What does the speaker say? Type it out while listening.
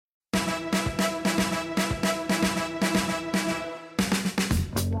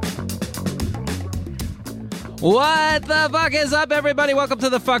What the fuck is up, everybody? Welcome to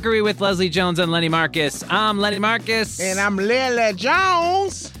The Fuckery with Leslie Jones and Lenny Marcus. I'm Lenny Marcus. And I'm Lily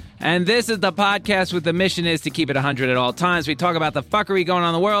Jones. And this is the podcast with the mission is to keep it 100 at all times. We talk about the fuckery going on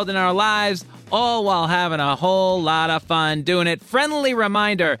in the world and our lives, all while having a whole lot of fun doing it. Friendly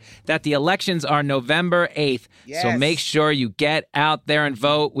reminder that the elections are November 8th. Yes. So make sure you get out there and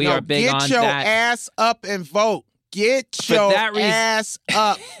vote. We are big on that. Get your ass up and vote. Get your ass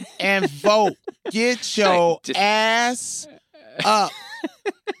up and vote. Get your ass up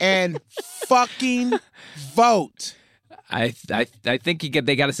and fucking vote. I think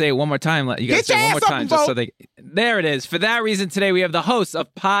they got to say it one more time. You got to Get say it your one more ass up time and just vote. so they. There it is. For that reason, today we have the hosts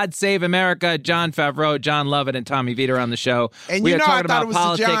of Pod Save America, John Favreau, John Lovett, and Tommy Vietor on the show. And we you are know, talking I thought about it was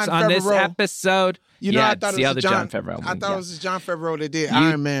the politics John on this Favreau. episode. You know, yeah, I thought it's it the was other John Favreau. I thought it was John Favreau that did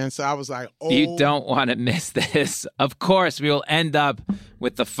Iron Man, so I was like, oh. You don't want to miss this. Of course, we will end up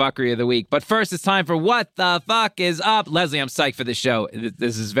with the fuckery of the week. But first, it's time for What the Fuck is Up. Leslie, I'm psyched for this show.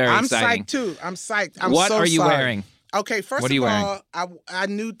 This is very exciting. I'm psyched, too. I'm psyched. What so are you sorry. wearing? Okay, first What are you of all, I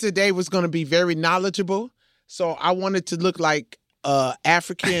knew today was going to be very knowledgeable, so I wanted to look like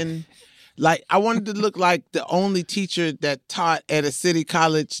African. Like, I wanted to look like the only teacher that taught at a city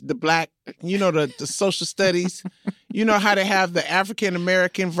college, the black, you know, the social studies. You know how they have the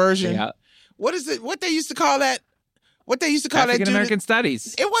African-American version? Yeah. What is it? What they used to call that? What they used to call African that? American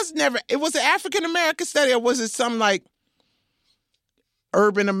Studies. It was an African-American study, or was it some like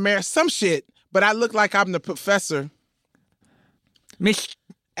urban American, some shit? But I look like I'm the professor. Miss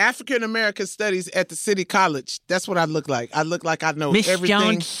African-American Studies at the City College. That's what I look like. I look like I know Miss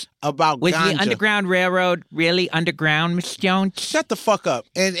everything Jones, about was ganja. the Underground Railroad really underground, Miss Jones? Shut the fuck up.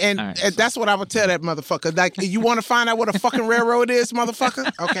 And right, that's what I would tell that motherfucker. Like, you want to find out what a fucking railroad is,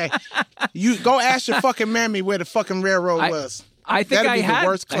 motherfucker? Okay. You go ask your fucking mammy where the fucking railroad was. I think That'd be the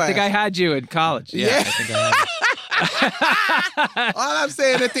worst class. I think I had you in college. Yeah. I think I had you. All I'm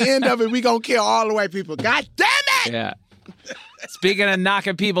saying, at the end of it, we gonna kill all the white people. God damn it! Yeah. Speaking of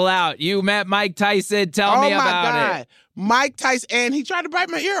knocking people out, you met Mike Tyson. Tell me about it. Mike Tyson, and he tried to bite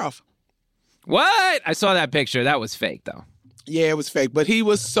my ear off. What? I saw that picture. That was fake, though. Yeah, it was fake, but he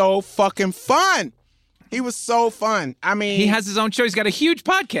was so fucking fun. He was so fun. I mean, he has his own show. He's got a huge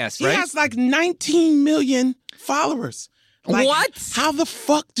podcast, right? He has like 19 million followers. Like, what? How the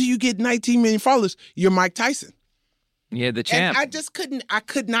fuck do you get 19 million followers? You're Mike Tyson. Yeah, the champ. And I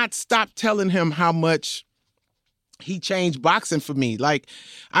could not stop telling him how much he changed boxing for me. Like,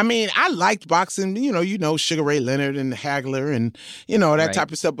 I mean, I liked boxing, you know, Sugar Ray Leonard and Hagler and, you know, that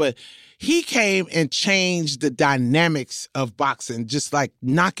type of stuff. But he came and changed the dynamics of boxing, just like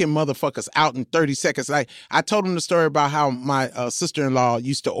knocking motherfuckers out in 30 seconds. Like, I told him the story about how my sister-in-law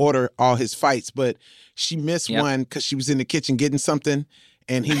used to order all his fights, but she missed one because she was in the kitchen getting something.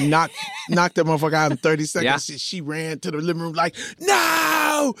 And he knocked that motherfucker out in 30 seconds. Yeah. She ran to the living room like,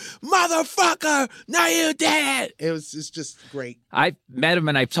 no, motherfucker, no, you dead. It's just great. I met him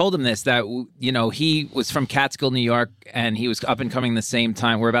and I told him this, that, you know, he was from Catskill, New York, and he was up and coming the same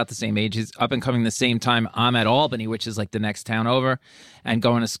time. We're about the same age. He's up and coming the same time. I'm at Albany, which is like the next town over, and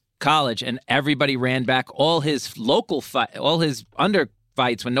going to college. And everybody ran back all his local all his under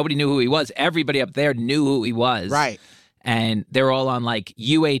fights when nobody knew who he was. Everybody up there knew who he was. Right. And they're all on like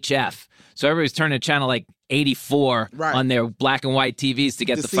UHF. So everybody's turning to channel like 84 on their black and white TVs to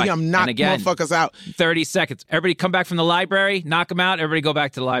get the fight. To see him knock motherfuckers out. 30 seconds. Everybody come back from the library, knock them out, everybody go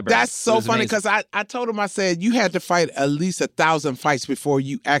back to the library. That's so funny because I told him, I said, you had to fight at least 1,000 fights before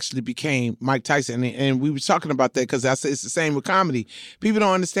you actually became Mike Tyson. And we were talking about that because it's the same with comedy. People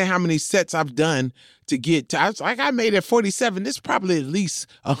don't understand how many sets I've done to get to. I was like, I made it 47. There's probably at least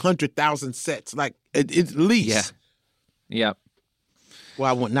 100,000 sets. Like, at least. Yeah. Yep. Well,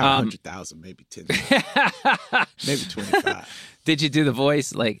 I want not 100,000, maybe 10, maybe 25. Did you do the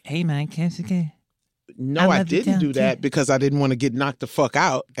voice like, "Hey, man, can't you get?" No, I didn't do that because I didn't want to get knocked the fuck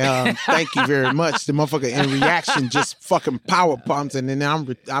out. Thank you very much. The motherfucker in reaction just fucking power pumps, and then I'm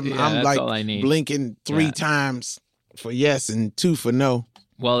like blinking 3 times for yes and 2 for no.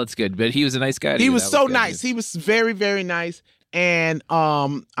 Well, it's good, but he was a nice guy. He was so nice. He was very, very nice, and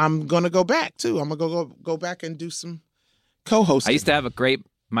I'm gonna go back too. I'm gonna go back and do some co-hosting. I used to have a great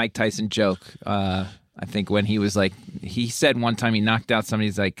Mike Tyson joke. I think when he was like, he said one time he knocked out somebody.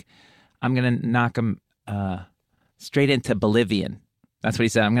 He's like, I'm going to knock him straight into Bolivian. That's what he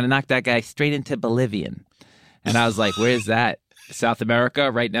said. I'm going to knock that guy straight into Bolivian. And I was like, where is that? South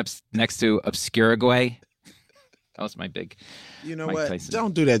America, right next to Obscuriguay. That was my big You know Mike what? Tyson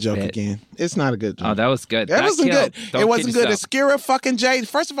Don't do that joke bit. again. It's not a good joke. Oh, that was good. That wasn't good. Don't It wasn't kid good. yourself. Obscura fucking J.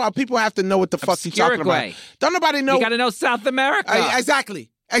 First of all, people have to know what the fuck you're talking about. Obscuriguay. Don't nobody know. You got to know South America.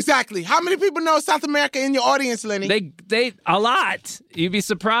 Exactly. Exactly. How many people know South America in your audience, Lenny? They a lot. You'd be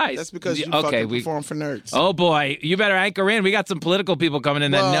surprised. That's because you fucking perform for nerds. Oh boy, you better anchor in. We got some political people coming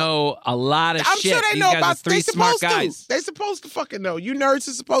in that know a lot of shit. I'm sure they These know guys about. are three They smart supposed guys. to. They supposed to fucking know. You nerds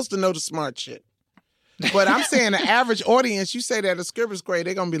are supposed to know the smart shit. But I'm saying the average audience, you say that a scribbler's grade,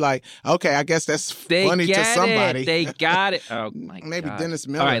 they're gonna be like, okay, I guess that's funny to somebody. They got it. Oh my god. Maybe Dennis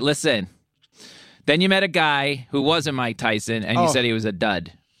Miller. All right, listen. Then you met a guy who wasn't Mike Tyson, and you said he was a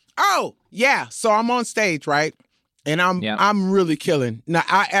dud. Oh, yeah. So I'm on stage, right? And I'm really killing. Now,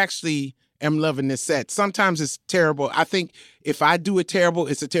 I actually am loving this set. Sometimes it's terrible. I think if I do it terrible,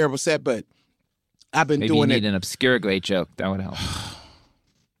 it's a terrible set, but I've been doing it. Maybe you need an obscure great joke. That would help.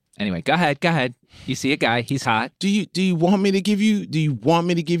 Anyway, go ahead. You see a guy, he's hot. Do you want me to give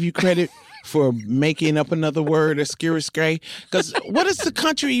you credit for making up another word, obscure gray? Because what is the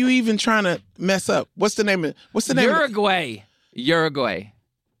country you even trying to mess up? What's the name? Uruguay.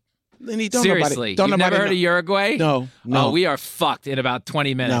 Seriously, you've never heard of Uruguay? No. Oh, we are fucked in about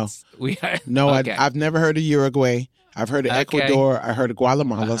 20 minutes. No, we are. No, okay. I've never heard of Uruguay. I've heard of Ecuador. I heard of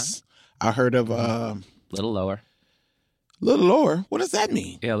Guatemala. I heard of little lower. Little lower. What does that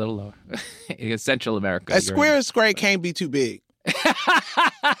mean? Yeah, a little lower. Central America. A square is square can't be too big.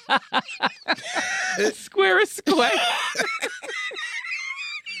 Square is square.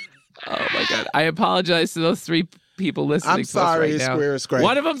 Oh my god! I apologize to those three people listening. I'm sorry, it's square is square.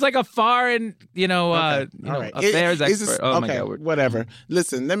 One of them's like a foreign, affairs expert. My god! Whatever.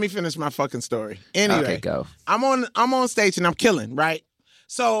 Listen, let me finish my fucking story. Anyway, go. I'm on stage and I'm killing, right?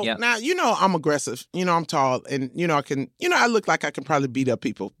 So now, I'm aggressive. I'm tall and, I look like I can probably beat up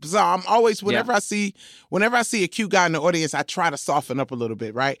people. So I'm always, whenever I see a cute guy in the audience, I try to soften up a little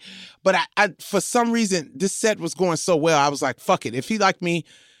bit, right? But I for some reason, this set was going so well, I was like, fuck it. If he liked me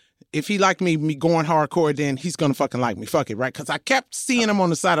going hardcore, then he's going to fucking like me. Fuck it, right? Because I kept seeing him on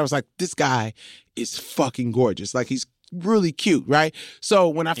the side. I was like, this guy is fucking gorgeous. Like, he's really cute, right? So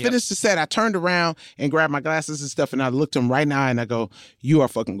when I finished the set, I turned around and grabbed my glasses and stuff, and I looked him right in the eye, and I go, you are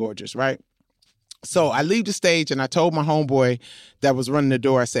fucking gorgeous, right? So I leave the stage, and I told my homeboy that was running the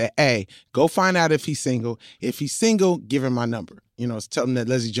door, I said, hey, go find out if he's single. If he's single, give him my number. Tell him that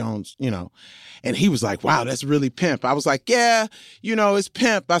Leslie Jones, And he was like, wow, that's really pimp. I was like, yeah, it's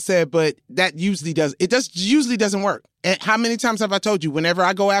pimp. I said, but that usually doesn't work. And how many times have I told you, whenever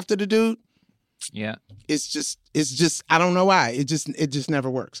I go after the dude, yeah, it's just I don't know why. It just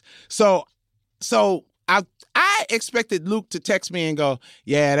never works. So I expected Luke to text me and go,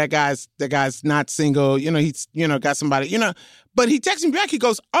 yeah, that guy's not single. He's got somebody, But he texted me back. He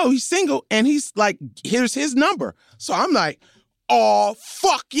goes, oh, he's single, and he's like, here's his number. So I'm like, oh,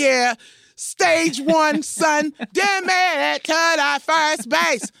 fuck yeah. Stage one, son. Damn it, to the first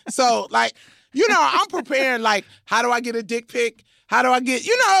base. So, like, I'm preparing, like, how do I get a dick pic? How do I get,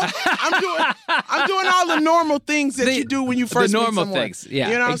 I'm doing all the normal things that you do when you first meet someone. The normal things,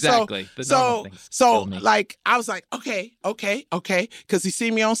 yeah, exactly. So like, I was like, okay, because he see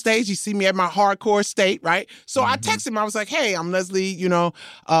me on stage, he see me at my hardcore state, right? So I texted him, I was like, hey, I'm Leslie,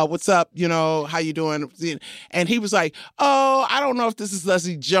 what's up, how you doing? And he was like, oh, I don't know if this is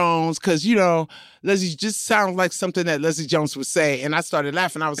Leslie Jones, because, Leslie just sounds like something that Leslie Jones would say. And I started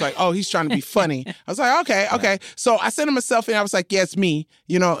laughing. I was like, oh, he's trying to be funny. I was like, okay. So I sent him a selfie, and I was like, yeah, it's me,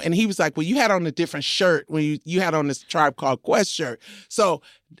 and he was like, well, you had on a different shirt when you had on this Tribe Called Quest shirt. So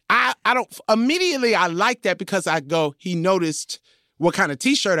I don't, immediately I like that because I go, he noticed what kind of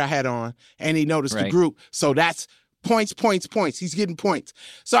t-shirt I had on, and he noticed the group. So that's points. He's getting points.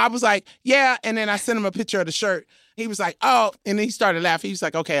 So I was like, yeah. And then I sent him a picture of the shirt. He was like, oh, and then he started laughing. He was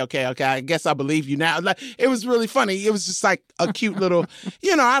like, okay. I guess I believe you now. Like, it was really funny. It was just like a cute little,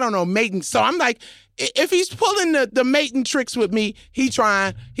 I don't know, mating. So I'm like, if he's pulling the mating tricks with me, he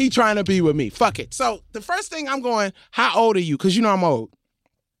trying to be with me. Fuck it. So the first thing I'm going, how old are you? Because I'm old.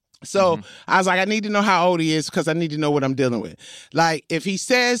 So I was like, I need to know how old he is because I need to know what I'm dealing with. Like, if he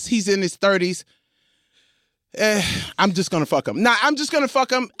says he's in his 30s, I'm just gonna fuck him. Nah, I'm just gonna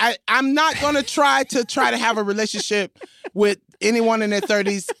fuck him. I'm not gonna try to have a relationship with anyone in their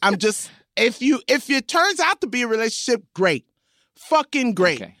 30s. I'm just, if it turns out to be a relationship, great. Fucking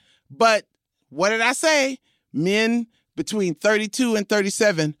great. Okay. But what did I say? Men between 32 and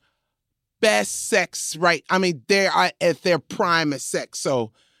 37, best sex, right? I mean, they are at their prime of sex.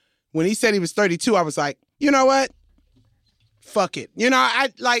 So when he said he was 32, I was like, you know what? Fuck it.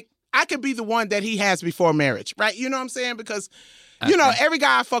 I could be the one that he has before marriage, right? You know what I'm saying? Because, every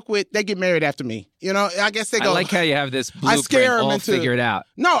guy I fuck with, they get married after me. I guess they go. I like how you have this blueprint all figured out.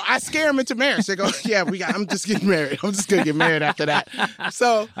 No, I scare them into marriage. They go, yeah, I'm just getting married. I'm just going to get married after that.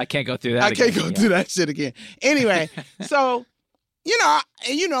 So I can't go through that I can't go through that shit again. Anyway, so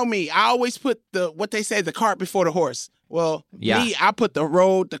you know me. I always put what they say, the cart before the horse. Well, me, I put the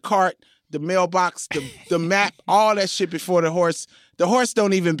road, the cart, the mailbox, the map, all that shit before the horse. The horse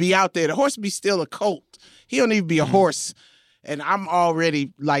don't even be out there. The horse be still a colt. He don't even be a horse. And I'm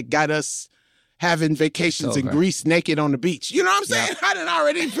already like got us having vacations in Greece naked on the beach. You know what I'm saying? Yep. I done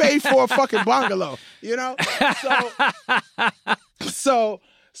already paid for a fucking bungalow, you know? So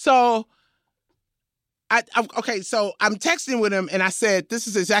I'm texting with him and I said, this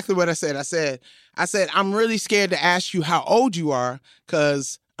is exactly what I said. I said, I'm really scared to ask you how old you are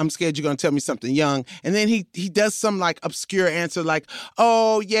because I'm scared you're going to tell me something young. And then he does some like obscure answer like,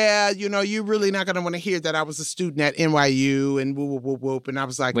 oh yeah, you're really not going to want to hear that I was a student at NYU and whoop, whoop, whoop, whoop. And I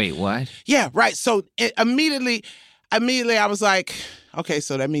was like, wait, what? Yeah, right. So immediately I was like, okay,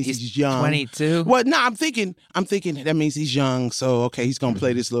 so that means he's young. 22? Well, no, I'm thinking that means he's young. So, okay, he's going to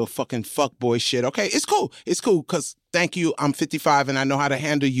play this little fucking fuckboy shit. Okay, it's cool. It's cool because, thank you, I'm 55 and I know how to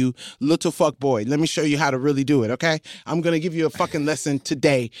handle you, little fuckboy. Let me show you how to really do it, okay? I'm going to give you a fucking lesson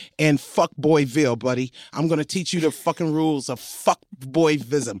today in fuckboyville, buddy. I'm going to teach you the fucking rules of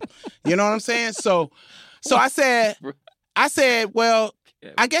fuckboyvism. You know what I'm saying? So I said, well,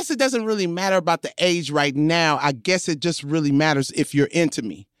 I guess it doesn't really matter about the age right now. I guess it just really matters if you're into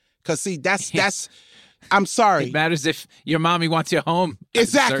me. Because, see, that's I'm sorry. It matters if your mommy wants you home.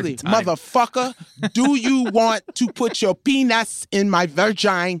 Exactly. Motherfucker, do you want to put your penis in my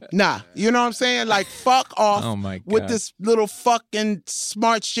vagina? Nah. You know what I'm saying? Like, fuck off with this little fucking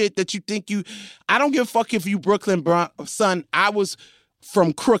smart shit that you think you... I don't give a fuck if you Brooklyn, son. I was...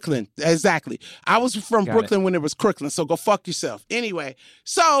 from Crooklyn, exactly. I was from Brooklyn when it was Crooklyn, so go fuck yourself. Anyway,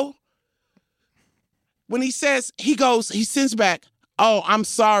 so when he sends back, oh, I'm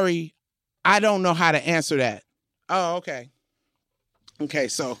sorry, I don't know how to answer that. Oh, okay. Okay,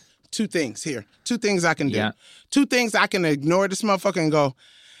 so two things here. Two things I can do. Yeah. Two things I can ignore this motherfucker and go,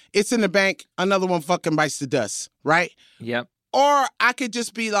 it's in the bank, another one fucking bites the dust, right? Yep. Or I could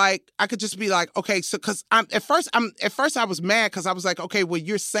just be like, okay, so because at first I was mad because I was like, okay, well,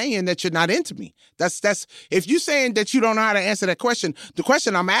 you're saying that you're not into me. That's if you're saying that you don't know how to answer that question, the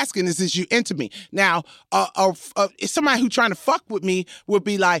question I'm asking is you into me? Now, somebody who trying to fuck with me would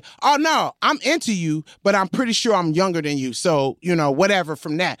be like, oh no, I'm into you, but I'm pretty sure I'm younger than you, so whatever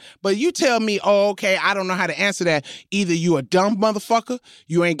from that. But you tell me, oh, okay, I don't know how to answer that. Either you a dumb motherfucker,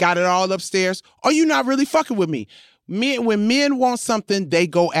 you ain't got it all upstairs, or you not really fucking with me. When men want something, they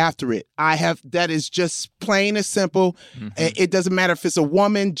go after it. That is just plain and simple. Mm-hmm. It doesn't matter if it's a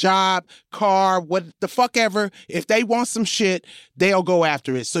woman, job, car, what the fuck ever. If they want some shit, they'll go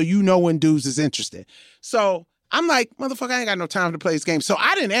after it. So when dudes is interested. So I'm like, motherfucker, I ain't got no time to play this game. So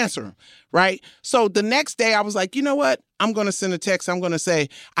I didn't answer him, right? So the next day I was like, you know what? I'm going to send a text. I'm going to say,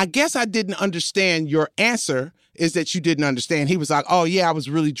 I guess I didn't understand your answer. Is that you didn't understand. He was like, oh, yeah, I was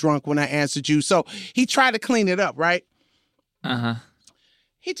really drunk when I answered you. So he tried to clean it up, right? Uh-huh.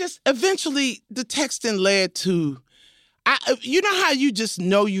 He just, eventually, the texting led to, you know how you just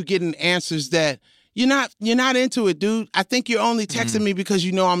know you're getting answers that you're not into it, dude. I think you're only texting me because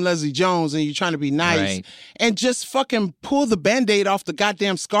you know I'm Leslie Jones and you're trying to be nice. Right. And just fucking pull the Band-Aid off the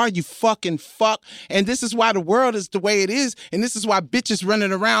goddamn scar, you fucking fuck. And this is why the world is the way it is. And this is why bitches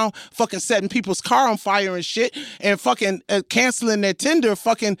running around fucking setting people's car on fire and shit and fucking canceling their Tinder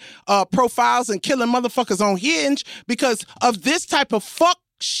fucking profiles and killing motherfuckers on Hinge because of this type of fuck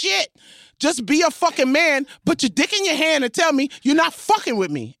shit. Just be a fucking man, put your dick in your hand and tell me you're not fucking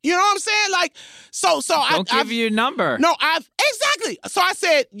with me. You know what I'm saying? Like, Don't give you your number. No, exactly. So I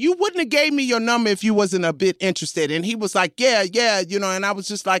said, you wouldn't have gave me your number if you wasn't a bit interested. And he was like, yeah, and I was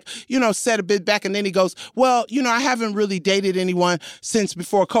just like, set a bit back. And then he goes, well, I haven't really dated anyone since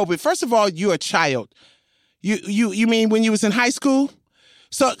before COVID. First of all, you're a child. You mean when you was in high school?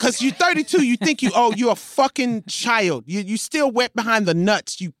 So, because you're 32, you think you're a fucking child. You still wet behind the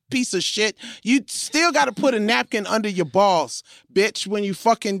nuts, you piece of shit. You still got to put a napkin under your balls, bitch, when you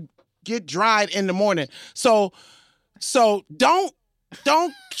fucking get dried in the morning. So don't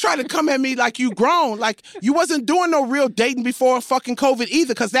try to come at me like you grown. Like, you wasn't doing no real dating before fucking COVID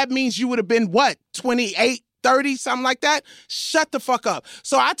either, because that means you would have been, 28? 30, something like that. Shut the fuck up.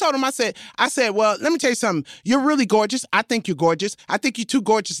 So I told him, I said, well, let me tell you something. You're really gorgeous. I think you're gorgeous. I think you're too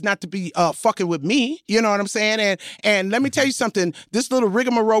gorgeous not to be fucking with me. You know what I'm saying? And let me tell you something. This little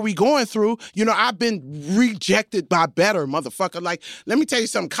rigmarole we going through, I've been rejected by better, motherfucker. Like, let me tell you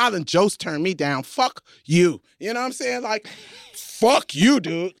something. Colin Jost turned me down. Fuck you. You know what I'm saying? Like, fuck you,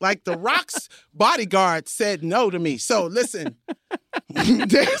 dude. Like, The Rock's bodyguard said no to me. So listen,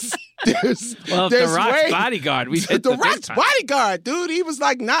 there's The Rock's bodyguard. The Rock's bodyguard, dude. He was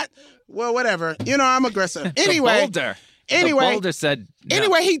like, whatever. I'm aggressive. Anyway. anyway, the boulder said no.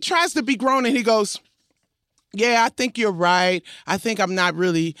 Anyway, he tries to be grown and he goes, yeah, I think you're right. I think I'm not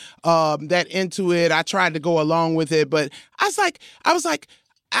really that into it. I tried to go along with it, but I was like,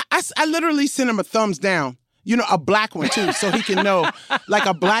 I literally sent him a thumbs down. You know, a black one too, so he can know, like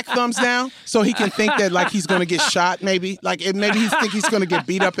a black thumbs down, so he can think that like he's gonna get shot, maybe, maybe he think he's gonna get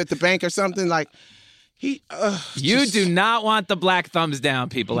beat up at the bank or something. Like you do not want the black thumbs down,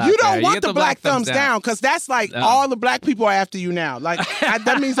 people out there. You don't want the black thumbs down because that's like all the black people are after you now. Like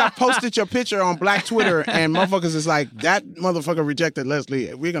that means I posted your picture on Black Twitter and motherfuckers is like, that motherfucker rejected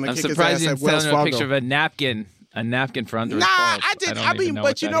Leslie. We're gonna kick his ass at Wells Fargo. A picture of a napkin for under his balls. I mean,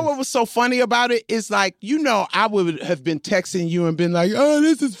 but you know what was so funny about it is like, you know, I would have been texting you and been like, oh,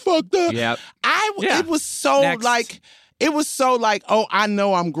 this is fucked up. Yep. It was so like, oh, I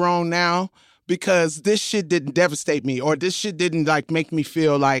know I'm grown now because this shit didn't devastate me or this shit didn't like make me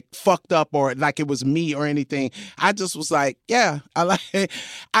feel like fucked up or like it was me or anything. I just was like, yeah, I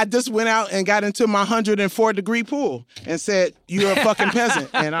just went out and got into my 104-degree pool and said, you're a fucking peasant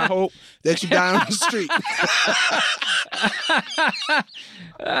and I hope that you die on the street.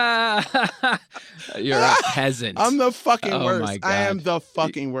 You're a peasant. I'm the fucking worst. My God. I am the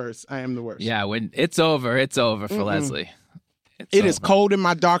fucking worst. I am the worst. Yeah, when it's over for Leslie. It is cold in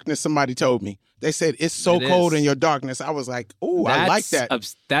my darkness, somebody told me. They said, it's so cold in your darkness. I was like, ooh, I like that.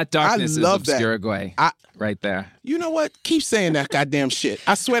 That darkness I love is Obscuriguay right there. You know what? Keep saying that goddamn shit.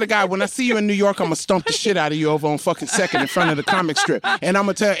 I swear to God, when I see you in New York, I'm going to stomp the shit out of you over on fucking Second in front of the comic strip. And I'm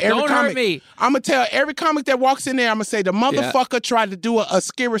going to tell every comic. Hurt me. I'm going to tell every comic that walks in there, I'm going to say, the motherfucker tried to do a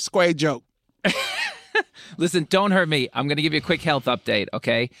Skirasquay joke. Listen, don't hurt me. I'm going to give you a quick health update,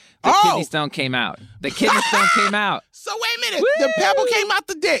 okay? The kidney stone came out. So wait a minute. Woo! The pebble came out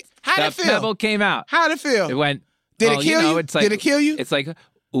the dick. How'd it feel? The pebble came out. How'd it feel? It went. Did it kill you? It's like, did it kill you? It's like,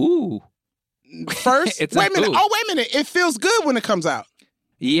 ooh. First? Wait a minute. Ooh. Oh, wait a minute. It feels good when it comes out.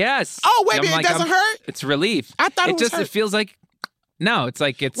 Yes. Oh, wait a minute. It doesn't hurt? It's relief. I thought it was hurt. It feels like. No, it's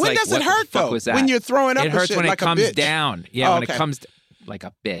like when does it hurt though? When you're throwing up, it hurts shit, when like it comes down. Yeah, when it comes like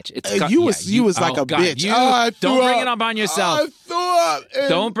a bitch. You was like a God, bitch. Don't bring it up on yourself. I threw up.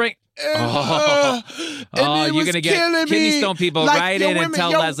 Don't bring. You're gonna get kidney stone people like, right in and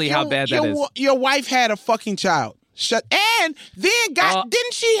tell Leslie how bad that is. Your wife had a fucking child. And then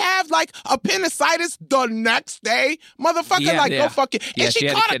didn't she have like appendicitis the next day? Motherfucker, go fuck it. And she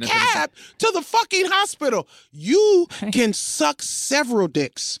caught a cab to the fucking hospital. You can suck several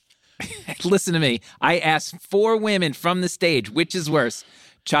dicks. Listen to me. I asked 4 women from the stage, which is worse,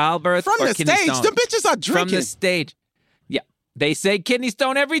 childbirth or kidney stone? From the stage? The bitches are drinking. From the stage. Yeah. They say kidney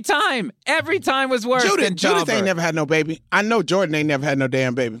stone every time. Every time was worse than childbirth. Judith ain't never had no baby. I know Jordan ain't never had no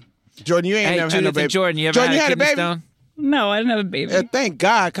damn baby. Jordan, you ain't never had no baby. Jordan, you ever had a kidney stone? No, I didn't have a baby. Thank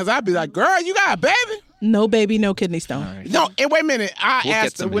God, because I'd be like, girl, you got a baby? No baby, no kidney stone. Right. No, and wait a minute. I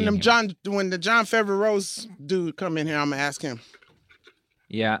asked when the John Favreau's dude come in here, I'm going to ask him.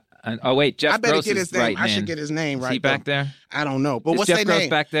 Yeah. And, wait, Jeff I better Gross get his name. Right, I should get his name right. Is he back there? I don't know. But is what's Jeff their Gross name?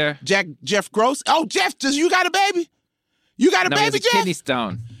 Back there? Jeff Gross? Oh, Jeff, you got a baby? You got a baby, Jeff? Kidney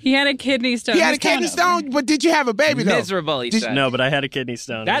stone. He had a kidney stone. He had a kidney stone, but did you have a baby, though? Miserable, he said. No, but I had a kidney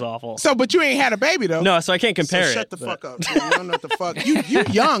stone. It was awful. So, but you ain't had a baby, though. No, so I can't compare it. Shut the fuck up. You don't know what the fuck. You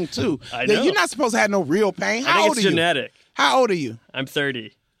young, too. I know. You're not supposed to have no real pain. How old are you? It's genetic. How old are you? I'm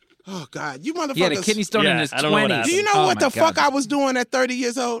 30. Oh, God. You motherfuckers. He had a kidney stone in his 20s. Do you know what the fuck I was doing at 30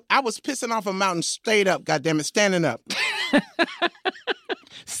 years old? I was pissing off a mountain straight up, goddammit, standing up.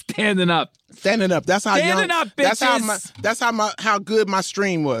 Standing up. Standing up. That's how Standing young. Up, bitches. That's how good my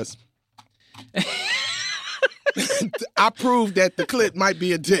stream was. I proved that the clit might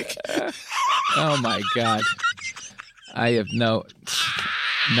be a dick. Oh my God. I have no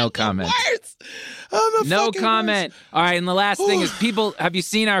comment. No comment. Worst. All right, and the last thing is, people, have you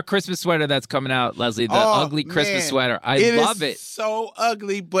seen our Christmas sweater that's coming out, Leslie? The ugly Christmas sweater. I love it. It's so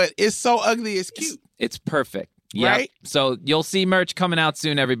ugly, but it's so ugly it's cute. It's perfect. Yep. Right? So you'll see merch coming out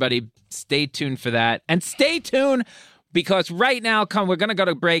soon, everybody. Stay tuned for that. And stay tuned because right now, we're going to go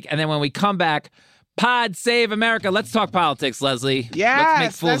to break, and then when we come back, Pod Save America. Let's talk politics, Leslie. Yes. Let's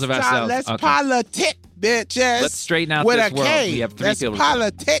make fools of ourselves. Let's politic, bitches. Let's straighten out with this a world. K. We have 3 Let's people.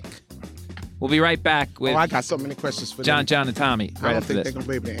 politic. We'll be right back with I got so many questions for John, and Tommy. Right I don't after think this. they're going to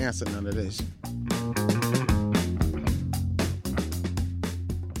be able to answer none of this.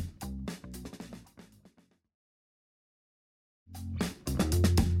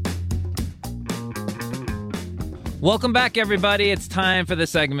 Welcome back, everybody. It's time for the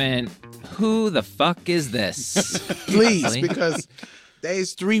segment, Who the Fuck Is This? Please, because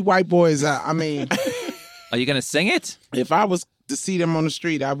there's 3 white boys out. I mean... Are you going to sing it? If I was to see them on the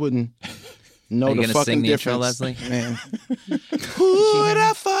street, I wouldn't... know Are you the gonna fucking sing the difference, intro, Leslie? man. Who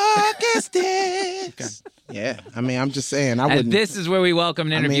the fuck is this? Yeah, I mean, I'm just saying. I wouldn't. And this is where we welcome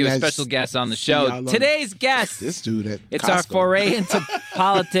and interview a special guest on the show. Today's guest. This dude at It's Costco. our foray into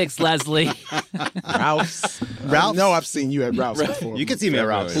politics, Leslie. Ralph's. Ralph's? No, I've seen you at Ralph's before. You can see me at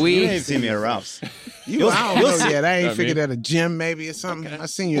Ralph's. We- You may have seen me at Ralph's. I don't know yet. I ain't figured at a gym maybe or something. I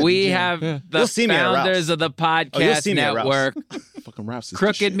seen you at the We gym. have the You'll see me at Ralph's. founders of the you'll podcast see me at Ralph's. network, Fucking Ralph's is the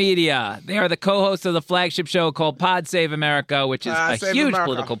Crooked shit. Media. They are the co-hosts of the flagship show called Pod Save America, which is a Save huge America.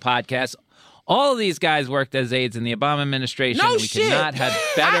 political podcast. All of these guys worked as aides in the Obama administration. No we shit. could not have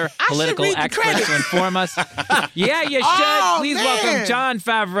better I should political read the experts credits. to inform us. Yeah, you should. Oh, Please man. welcome John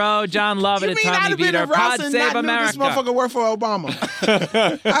Favreau, John Lovett, You and mean I'd Tommy have been Vietor. at Ralph's Pod and Save not knew this America. motherfucker worked for Obama.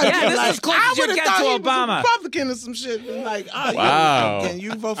 Yeah, this is as close as you would've get thought to he was Obama. a Republican or some shit. Been like, oh, Wow. Can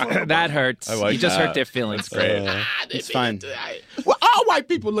you vote for Obama? That hurts. I like you just that. hurt their feelings. Great. It's fine. Well, all white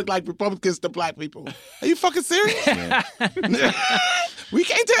people look like Republicans to black people. Are you fucking serious? We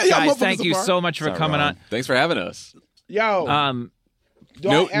can't tell y'all Guys, motherfuckers thank you apart. so much for coming on. Thanks for having us. Yo, do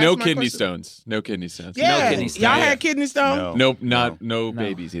I No, ask no my kidney question? stones. No kidney stones. Yeah, kidney stones. y'all Yeah. had kidney stone. No. Nope, no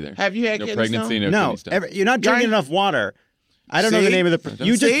babies either. Have you had no kidney pregnancy, stone? no No, kidney stones. you're not drinking Right. enough water. I don't know the See? name of the.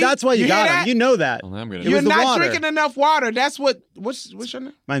 You See? just. That's why you You got hear him. that? You know that. Well, I'm gonna. It You're was the not water. drinking enough water. That's what's your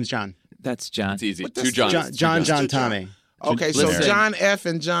name? Mine's John. That's John. It's easy. What Two this- Johns. John. Two Johns. Tommy. Okay, so Listen. John F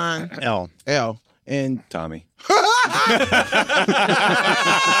and John L. L and Tommy.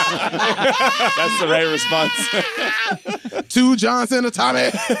 That's the right response. two Johns and a Tommy.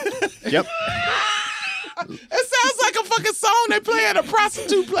 Yep. It sounds like a fucking song they play at a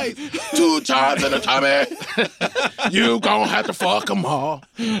prostitute place. Two Johns and a Tommy. You gonna have to fuck them all.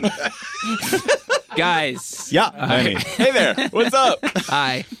 Guys. Yeah. Hey there. What's up?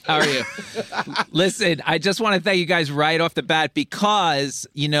 Hi, how are you? Listen, I just want to thank you guys right off the bat because,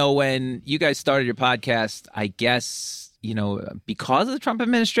 when you guys started your podcast, I guess, because of the Trump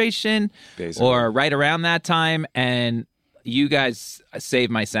administration Basically. or right around that time, and you guys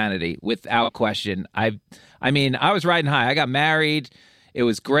saved my sanity without question. I was riding high. I got married. It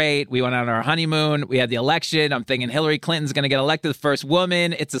was great. We went on our honeymoon. We had the election. I'm thinking Hillary Clinton's going to get elected the first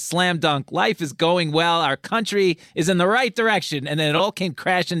woman. It's a slam dunk. Life is going well. Our country is in the right direction. And then it all came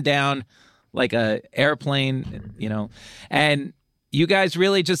crashing down like a airplane, And you guys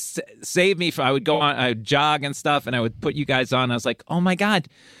really just saved me. I would go on, I would jog and stuff, and I would put you guys on. I was like, oh, my God,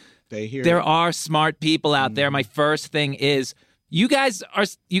 there are smart people out there. My first thing is, you guys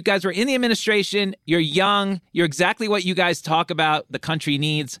were in the administration. You're young. You're exactly what you guys talk about the country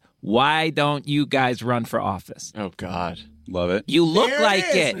needs. Why don't you guys run for office? Oh God, love it. You look There like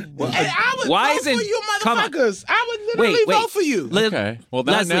it it. is. Hey, I would Why vote isn't for you come on. motherfuckers. I would literally Wait. vote for you. Okay. Well,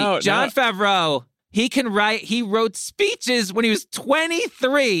 Leslie, now, John Favreau, he can write. He wrote speeches when he was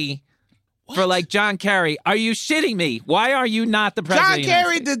 23 for like John Kerry. Are you shitting me? Why are you not the president? John of the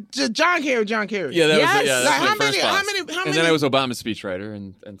United Kerry, States? John Kerry. Yeah, that Yes. was. Yeah, Like, that's how my first many- boss. how many- And then I was Obama's speechwriter,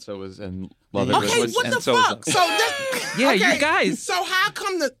 and so was Lovett Okay, was. what and the so was fuck? So that, Yeah, okay, you guys. So how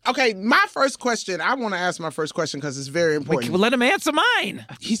come my first question, I want to ask my first question because it's very important. Well, let him answer mine.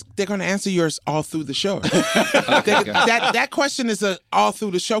 They're going to answer yours all through the show. that question is a all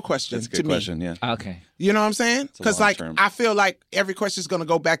through the show question. That's a to good me. question. Yeah. Okay. You know what I'm saying? a Because long term. I feel like every question is going to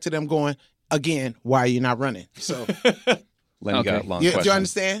go back to them going, again, why are you not running? So Lenny Okay. got long do questions. you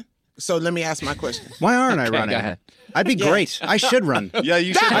understand? So let me ask my question. Why aren't I Okay, running? go ahead. I'd be great. I should run. Yeah,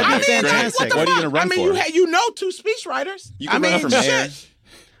 you should. I That'd be mean, fantastic. the What are you fuck? gonna run I mean, for? you know two speechwriters. You can run for shit. mayor.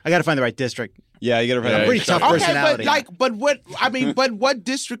 I got to find the right district. Yeah, you got to. I'm pretty tough Okay, personality. but what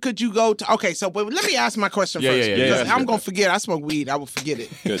district could you go to? Okay, but let me ask my question Yeah, first. yeah, because yeah. I'm gonna forget. I smoke weed. I will forget it.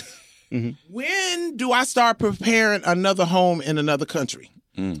 Good. When do I start preparing another home in another country?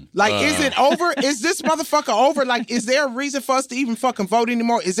 Like, is it over? Is this motherfucker over? Like, is there a reason for us to even fucking vote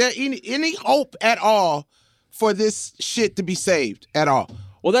anymore? Is there any hope at all for this shit to be saved at all?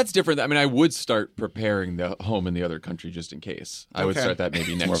 Well, that's different. I mean, I would start preparing the home in the other country just in case. I would Okay. start that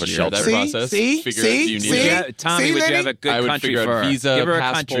maybe more of next a year. That shelter. process. Figure out do you need See? it. Tommy, See, would you Lenny? have a good I would country figure for out her? visa, Give her a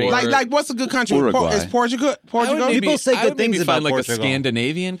passport. country. Like what's a good country? Uruguay. Is Portugal? People say I good would maybe things find about like Portugal. a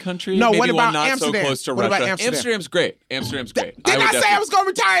Scandinavian country. No, maybe what one about not Amsterdam? so close to What about Russia. Amsterdam? Amsterdam's great. Amsterdam's great. Didn't I say definitely- I was going to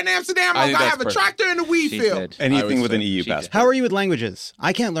retire in Amsterdam? I I'm think going to that's have a perfect. tractor in the weed She field. did. I Anything would with an say EU she did. passport. How are you with languages?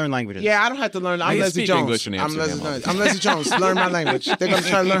 I can't learn languages. Yeah, I don't have to learn. I'm can Leslie speak Jones. English in I'm Amsterdam Leslie, I'm Leslie Jones. Learn my language. They're going to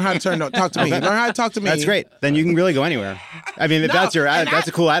try to learn how to talk to me. Learn how to talk to me. That's great. Then you can really go anywhere. I mean, if No, that's and that's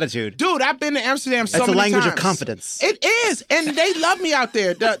a cool attitude. Dude, Dude, I've been to Amsterdam so That's a many language times. of confidence. It is. And they love me out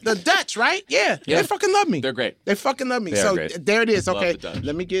there. The Dutch, right? Yeah. They fucking love me. They're great. They fucking love me. They are So great. there it is. Love Okay. the Dutch.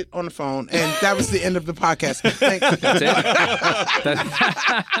 Let me get on the phone. And that was the end of the podcast. Thank you. That's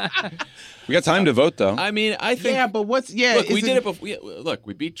it. We got time to vote, though. I mean, I think. Yeah, but what's Look, we did it before. Look,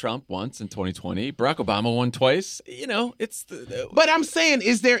 we beat Trump once in 2020. Barack Obama won twice. You know, it's But I'm saying,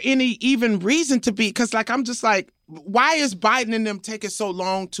 is there any even reason to be? Because, like, I'm just like, why is Biden and them taking so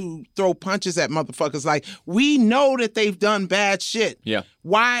long to throw punches at motherfuckers? Like, we know that they've done bad shit. Yeah.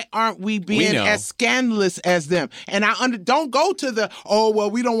 Why aren't we being know. as scandalous as them? And don't go to the, oh,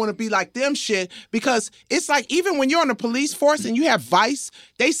 well, we don't want to be like them shit. Because it's like, even when you're on the police force and you have vice,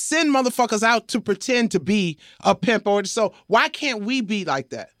 they send motherfuckers out to pretend to be a pimp. So why can't we be like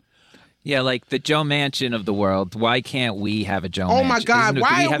that? Yeah, like the Joe Manchin of the world. Why can't we have a Joe Manchin? Oh my God! Do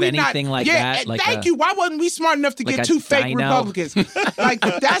Why we are have we anything not, like yeah, that? Like thank you. Why wasn't we smart enough to like get a 2 fake dino? Republicans? Like,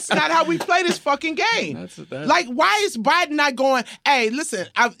 that's not how we play this fucking game. Like, why is Biden not going, hey, listen,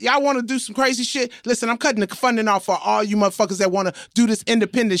 y'all want to do some crazy shit? Listen, I'm cutting the funding off for all you motherfuckers that want to do this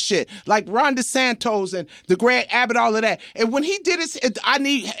independent shit. Like Ron DeSantis and the Greg Abbott, all of that. And when he did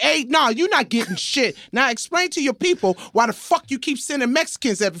it, you're not getting shit. Now explain to your people why the fuck you keep sending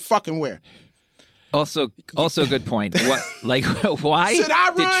Mexicans every fucking where. Also a good point. What, like, why Should I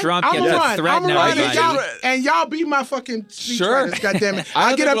run? did Trump I'm get gonna to run. threaten I'm run, everybody? and y'all be my fucking Sure. speechwriters, goddammit. I I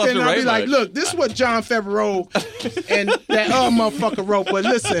don't get think up we'll there have and to I'll be write like, much. look, this is what John Favreau and that motherfucker wrote. But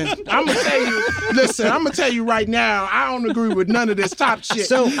listen, I'm gonna tell you right now, I don't agree with none of this top shit.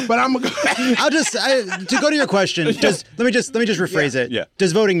 But I'm gonna go. I'll just to go to your question. Let me just rephrase it. Yeah.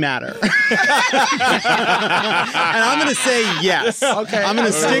 Does voting matter? And I'm going to say yes. Okay. I'm going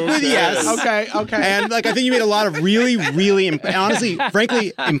to stick with yes. Okay. And like I think you made a lot of really, honestly,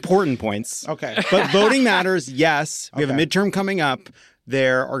 frankly, important points. Okay. But voting matters. Yes. We have a Okay. midterm coming up.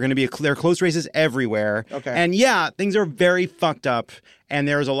 There are going to be there are close races everywhere. Okay. And yeah, things are very fucked up. And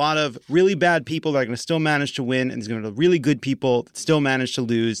there's a lot of really bad people that are going to still manage to win. And there's going to be really good people that still manage to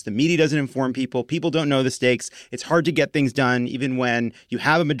lose. The media doesn't inform people. People don't know the stakes. It's hard to get things done even when you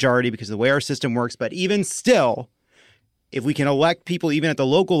have a majority because of the way our system works. But even still, if we can elect people even at the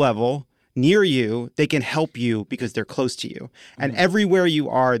local level near you, they can help you because they're close to you. And everywhere you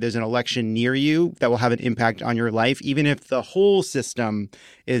are, there's an election near you that will have an impact on your life, even if the whole system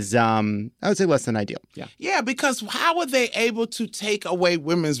is, I would say, less than ideal. Yeah, because how are they able to take away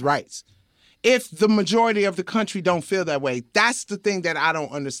women's rights if the majority of the country don't feel that way? That's the thing that I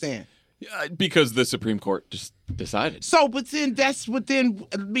don't understand. Because the Supreme Court just decided. So, but then that's within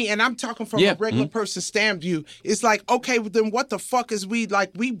me, and I'm talking from a regular person stand view. It's like, okay, well, then what the fuck is we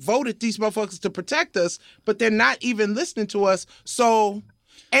like? We voted these motherfuckers to protect us, but they're not even listening to us. So,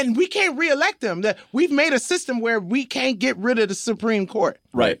 and we can't reelect them. We've made a system where we can't get rid of the Supreme Court.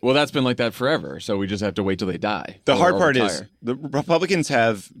 Right. Well, that's been like that forever. So we just have to wait till they die. The hard or part retire. is the Republicans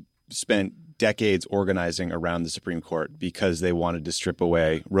have spent decades organizing around the Supreme Court because they wanted to strip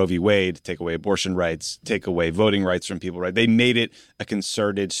away Roe v. Wade, take away abortion rights, take away voting rights from people, right? They made it a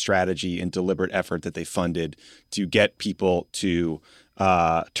concerted strategy and deliberate effort that they funded to get people to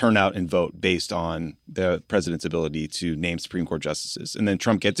turn out and vote based on the president's ability to name Supreme Court justices. And then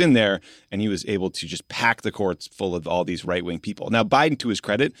Trump gets in there and he was able to just pack the courts full of all these right-wing people. Now, Biden, to his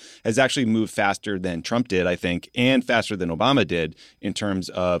credit, has actually moved faster than Trump did, I think, and faster than Obama did in terms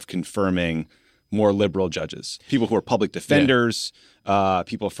of confirming more liberal judges, people who are public defenders,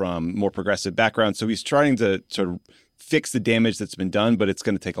 people from more progressive backgrounds. So he's trying to sort of fix the damage that's been done, but it's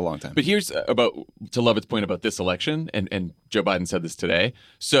going to take a long time. But here's to Lovett's point about this election, and Joe Biden said this today.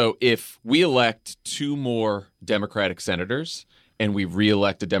 So if we elect 2 more Democratic senators and we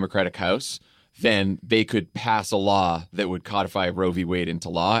reelect a Democratic House, then they could pass a law that would codify Roe v. Wade into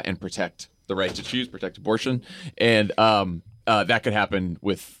law and protect the right to choose, protect abortion. And that could happen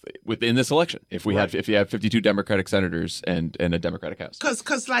within this election if you have 52 Democratic senators and a Democratic House.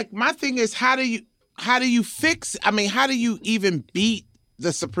 Because like my thing is, how do you fix? I mean, how do you even beat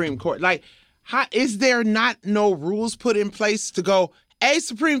the Supreme Court? Like, is there not no rules put in place to go, hey,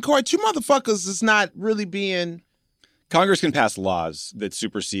 Supreme Court, you motherfuckers is not really being. Congress can pass laws that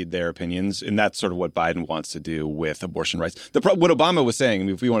supersede their opinions, and that's sort of what Biden wants to do with abortion rights. What Obama was saying, I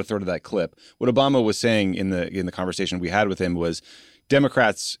mean, if we want to throw to that clip, what Obama was saying in the conversation we had with him was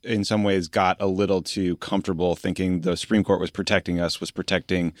Democrats in some ways got a little too comfortable thinking the Supreme Court was protecting us, was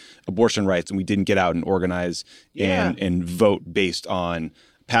protecting abortion rights, and we didn't get out and organize and vote based on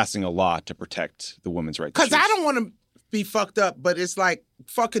passing a law to protect the women's right to choose. Because I don't want to be fucked up, but it's like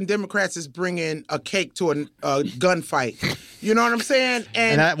fucking Democrats is bringing a cake to a gunfight. You know what I'm saying?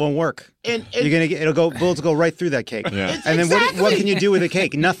 And that won't work. And You're gonna get bullets go right through that cake. Yeah. And then Exactly. what can you do with a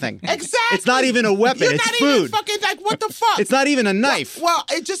cake? Nothing. Exactly. It's not even a weapon. You're It's not food. even fucking like, what the fuck? It's not even a knife. Well,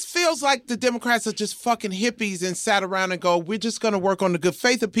 it just feels like the Democrats are just fucking hippies and sat around and go, we're just going to work on the good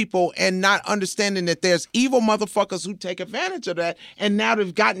faith of people and not understanding that there's evil motherfuckers who take advantage of that. And now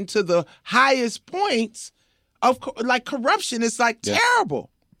they've gotten to the highest points of like corruption. It's like terrible.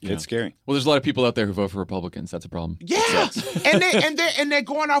 It's scary. Well, there's a lot of people out there who vote for Republicans. That's a problem. Yeah, and they're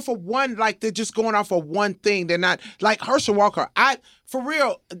going off of one, like they're just going off of one thing. They're not like Herschel Walker. For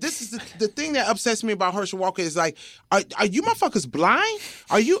real, this is the thing that upsets me about Herschel Walker is like, are you motherfuckers blind?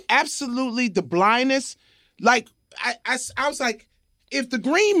 Are you absolutely the blindest? Like I was like, if the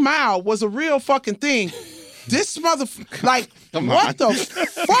Green Mile was a real fucking thing, this motherfucker, like, what the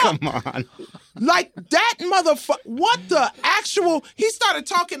fuck? Come on. Like that motherfucker, what the actual, he started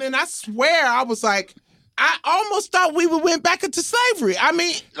talking and I swear I was like, I almost thought we went back into slavery. I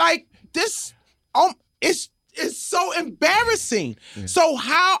mean, like this, it's so embarrassing. Yeah. So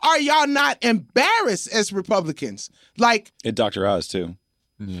how are y'all not embarrassed as Republicans? Like. And Dr. Oz too.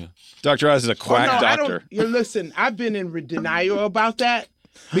 Yeah. Dr. Oz is a quack doctor. Listen, I've been in denial about that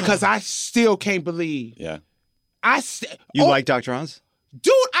because I still can't believe. Yeah. You like Dr. Oz?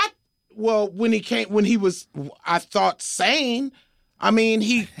 Dude, when he was, I thought, sane. I mean,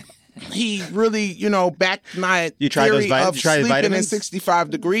 he really, backed my theory of sleeping in 65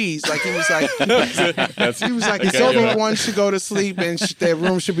 degrees. Like, he was like, everyone should go to sleep and their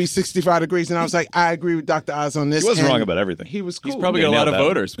room should be 65 degrees. And I was like, I agree with Dr. Oz on this. He wasn't wrong about everything. He was cool. He's probably got a lot of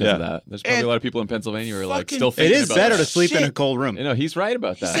voters because of Yeah. that. There's probably a lot of people in Pennsylvania who are like fucking- still It thinking is about better that. to sleep in Shit. a cold room. You know, he's right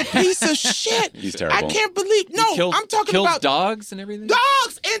about He's that. a piece of shit. He's terrible. I can't believe. No, I'm talking killed about dogs and everything.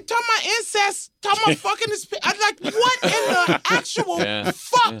 dogs and talking about incest, talking about fucking this. I'm like, what in the actual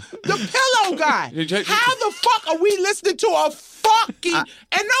fuck? The pillow guy. How the fuck are we listening to a fucking and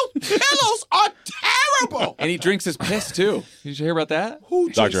those pillows are terrible. And he drinks his piss too. Did you hear about that? Who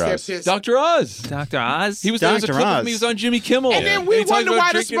drinks Dr. their Oz. piss? Dr. Oz. Dr. Oz? He was there was a Dr. clip of Oz. him. He was on Jimmy Kimmel. And then we he talked wonder about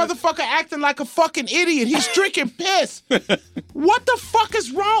why this drinking- motherfucker acting like a fucking idiot. He's drinking piss. What the fuck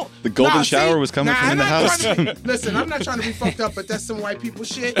is wrong? The golden shower was coming from in the house. Listen, I'm not trying to be fucked up, but that's some white people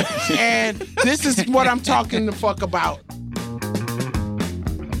shit. And this is what I'm talking the fuck about.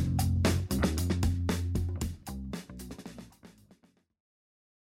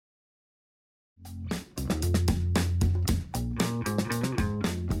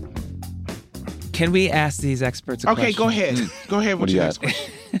 Can we ask these experts a question? Okay, go ahead. Go ahead with do your you next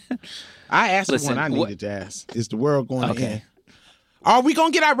question. I asked the Listen, one I what- needed to ask. Is the world going to Okay. end? Are we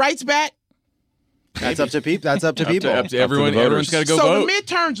going to get our rights back? That's up to people. That's up to people. Up to everyone. the voters. Everyone's got to go So vote. the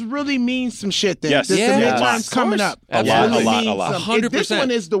midterms really mean some shit then. Yes. The Yeah. midterms Of coming course. up. A lot, really a lot, mean a lot. some- 100%. This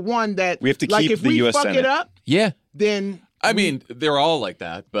one is the one that We have to like keep if the we US fuck Senate. it up, Yeah. then I mean, they're all like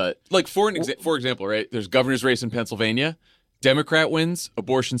that, but like for example, right? There's governor's race in Pennsylvania. Democrat wins,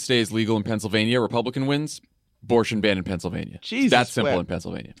 abortion stays legal in Pennsylvania. Republican wins, abortion banned in Pennsylvania. Jesus That's simple wept. in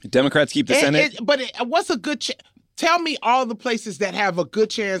Pennsylvania. Democrats keep the Senate. What's a good tell me all the places that have a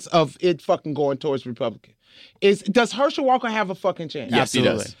good chance of it fucking going towards Republican. Does Herschel Walker have a fucking chance? Yes, he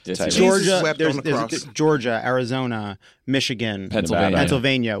Absolutely. does. Yes, he Jesus does. Georgia, wept on the cross. Georgia, Arizona, Michigan, Pennsylvania.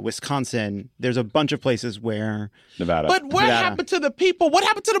 Pennsylvania, Wisconsin. There's a bunch of places where Nevada. But what Nevada. happened to the people? What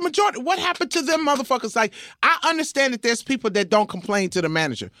happened to the majority? What happened to them motherfuckers? Like, I understand that there's people that don't complain to the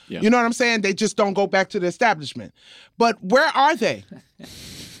manager. Yeah. You know what I'm saying? They just don't go back to the establishment. But where are they?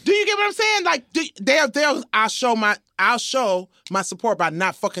 Do you get what I'm saying? Like, I'll show my support by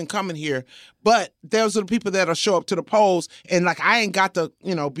not fucking coming here. But those are the people that'll show up to the polls, and like I ain't got to,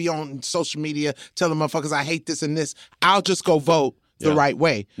 be on social media telling motherfuckers I hate this and this. I'll just go vote the right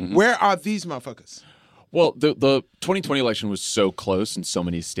way. Mm-hmm. Where are these motherfuckers? Well, the 2020 election was so close in so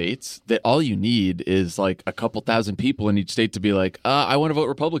many states that all you need is like a couple thousand people in each state to be like, I want to vote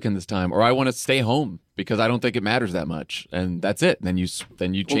Republican this time, or I want to stay home because I don't think it matters that much, and that's it. Then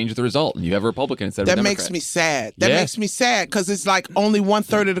you change the result, and you have a Republican instead of a That Democrat. makes me sad. That Yeah. makes me sad because it's like only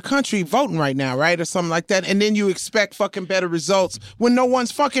 1/3 of the country voting right now, right, or something like that, and then you expect fucking better results when no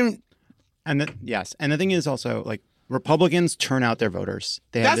one's fucking. and the thing is also like Republicans turn out their voters.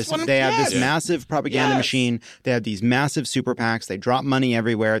 They have That's this. what I'm- They have this yes. massive propaganda Yes. machine. They have these massive super PACs. They drop money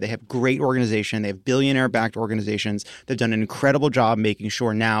everywhere. They have great organization. They have billionaire-backed organizations. They've done an incredible job making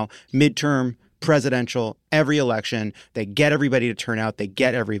sure now midterm, presidential, every election, they get everybody to turn out. They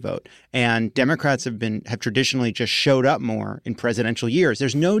get every vote. And Democrats have traditionally just showed up more in presidential years.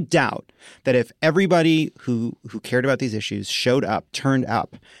 There's no doubt that if everybody who cared about these issues showed up, turned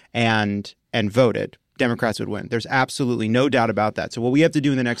up, and voted, Democrats would win. There's absolutely no doubt about that. So what we have to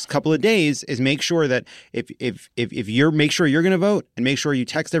do in the next couple of days is make sure that if you're make sure you're going to vote, and make sure you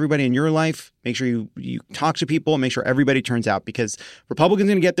text everybody in your life, make sure you talk to people, and make sure everybody turns out, because Republicans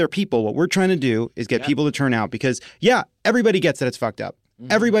are going to get their people. What we're trying to do is get people to turn out, because everybody gets that it's fucked up.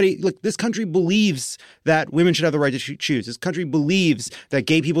 Everybody, look, this country believes that women should have the right to choose. This country believes that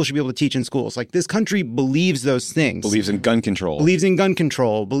gay people should be able to teach in schools. Like, this country believes those things. Believes in gun control. Believes in gun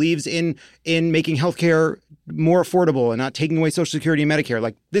control. Believes in making healthcare more affordable and not taking away Social Security and Medicare.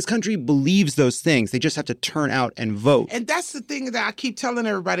 Like, this country believes those things. They just have to turn out and vote. And that's the thing that I keep telling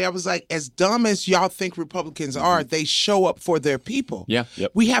everybody. I was like, as dumb as y'all think Republicans are, they show up for their people. Yeah.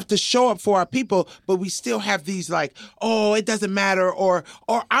 Yep. We have to show up for our people, but we still have these like, oh, it doesn't matter, or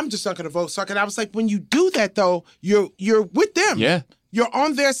I'm just not going to vote. And I was like, when you do that, though, you're with them. Yeah. You're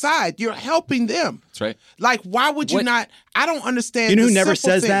on their side. You're helping them. That's right. Like, why would you not? I don't understand. You know who the never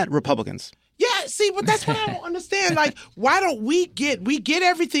simple says thing. that? Republicans. Yeah, see, but that's what I don't understand. Like, why don't we get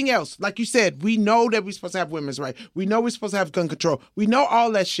everything else? Like you said, we know that we're supposed to have women's rights. We know we're supposed to have gun control. We know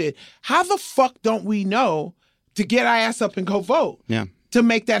all that shit. How the fuck don't we know to get our ass up and go vote? Yeah. To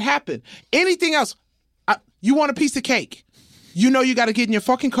make that happen. Anything else? You want a piece of cake? You know you got to get in your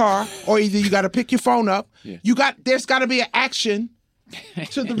fucking car, or either you got to pick your phone up. Yeah. There's got to be an action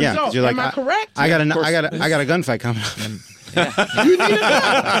to the result. You're Am I correct? I got a gunfight coming up. You need a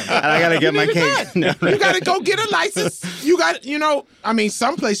gun. And I got to get my cake. No. You got to go get a license. You got,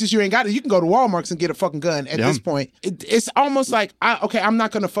 some places you ain't got it. You can go to Walmart's and get a fucking gun at this point. It's almost like, I'm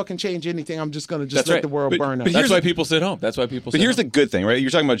not going to fucking change anything. I'm just going to let the world burn up. That's why people sit home. But here's the good thing, right? You're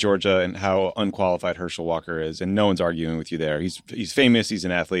talking about Georgia and how unqualified Herschel Walker is, and no one's arguing with you there. He's famous. He's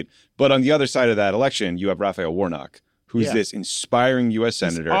an athlete. But on the other side of that election, you have Raphael Warnock, who's this inspiring U.S.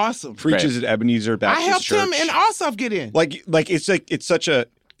 senator. He's awesome. Preaches at Ebenezer Baptist Church. I helped him and Ossoff get in.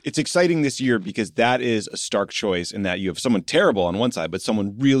 It's exciting this year because that is a stark choice in that you have someone terrible on one side, but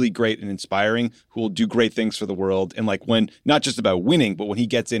someone really great and inspiring who will do great things for the world. And like when, not just about winning, but when he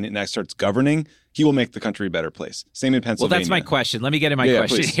gets in and actually starts governing, he will make the country a better place. Same in Pennsylvania. Well, that's my question. Let me get in my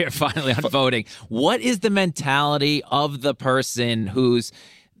question here finally on voting. What is the mentality of the person who's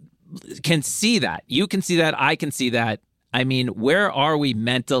can see that? You can see that. I can see that. I mean, where are we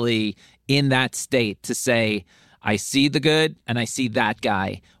mentally in that state to say, I see the good and I see that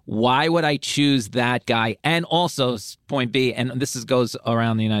guy. Why would I choose that guy? And also, point B, and this goes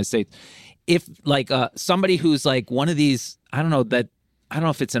around the United States, if like somebody who's like one of these, I don't know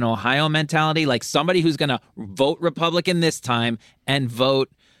if it's an Ohio mentality, like somebody who's going to vote Republican this time and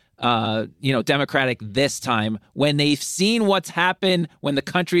vote Democratic this time, when they've seen what's happened when the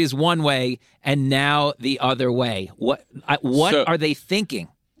country is one way and now the other way. What are they thinking?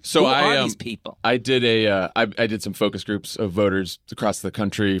 So Who are these people? I did I did some focus groups of voters across the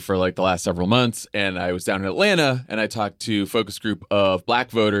country for like the last several months, and I was down in Atlanta and I talked to a focus group of black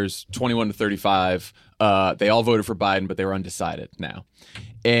voters, 21 to 35. They all voted for Biden, but they were undecided now.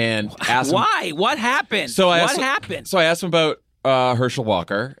 And asked why? Them, what happened? What happened? So I asked them about Herschel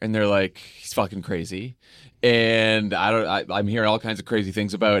Walker, and they're like, he's fucking crazy. And I'm hearing all kinds of crazy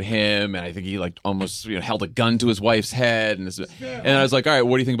things about him, and I think he like almost held a gun to his wife's head, and I was like, all right,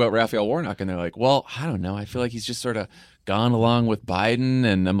 what do you think about Raphael Warnock? And they're like, well, I don't know, I feel like he's just sort of gone along with Biden.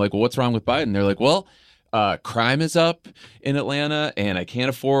 And I'm like, well, what's wrong with Biden? And they're like, well, crime is up in Atlanta, and I can't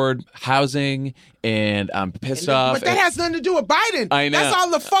afford housing, and I'm pissed off. But that has nothing to do with Biden. I know. That's all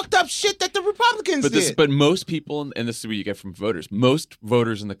the fucked up shit that the Republicans did. But most people, and this is what you get from voters, most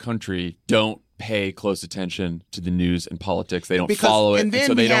voters in the country don't pay close attention to the news and politics. They don't follow it, and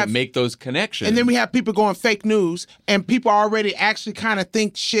so they don't make those connections. And then we have people going fake news, and people already actually kind of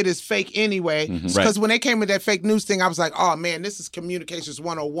think shit is fake anyway. Because when they came with that fake news thing, I was like, oh man, this is communications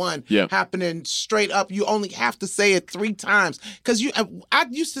 101 happening straight up. You only have to say it 3 times. Because I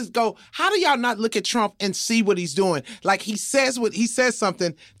used to go, how do y'all not look at Trump and see what he's doing? Like he says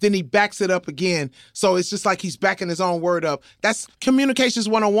something, then he backs it up again. So it's just like he's backing his own word up. That's communications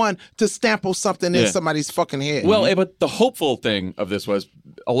 101 to stample something in somebody's fucking head. Well, but the hopeful thing of this was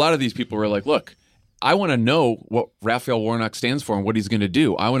a lot of these people were like, look, I want to know what Raphael Warnock stands for and what he's going to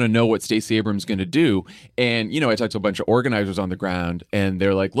do. I want to know what Stacey Abrams is going to do. And, I talked to a bunch of organizers on the ground, and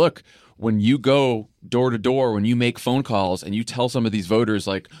they're like, look, when you go door to door, when you make phone calls and you tell some of these voters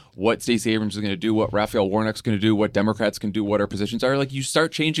like what Stacey Abrams is going to do, what Raphael Warnock's going to do, what Democrats can do, what our positions are, like you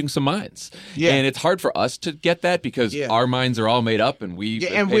start changing some minds. Yeah. And it's hard for us to get that because our minds are all made up and we pay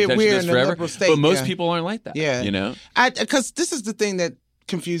attention to this forever. State, but most people aren't like that. Yeah. Because this is the thing that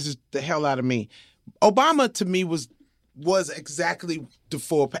confuses the hell out of me. Obama to me was was exactly the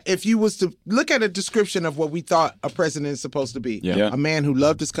full. If you was to look at a description of what we thought a president is supposed to be, a man who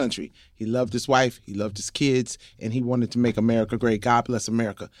loved his country, he loved his wife, he loved his kids, and he wanted to make America great. God bless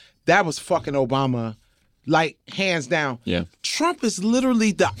America. That was fucking Obama, like hands down. Yeah. Trump is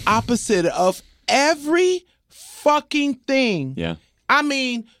literally the opposite of every fucking thing. Yeah. I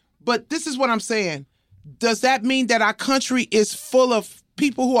mean, but this is what I'm saying. Does that mean that our country is full of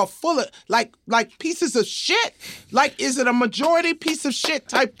people who are full of like pieces of shit? Like, is it a majority piece of shit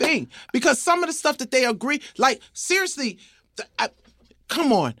type thing? Because some of the stuff that they agree, like seriously,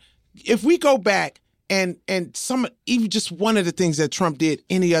 come on. If we go back and even just one of the things that Trump did,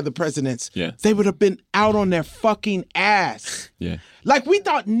 any other presidents, they would have been out on their fucking ass. Yeah. Like, we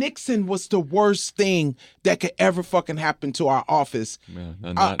thought Nixon was the worst thing that could ever fucking happen to our office.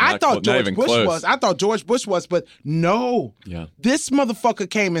 I thought George Bush was. I thought George Bush was, but no. Yeah. This motherfucker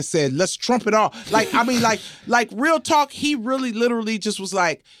came and said, let's trump it all. Like, I mean, like real talk, he really literally just was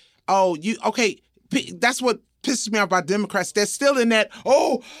like, oh, that's what pisses me off about Democrats. They're still in that,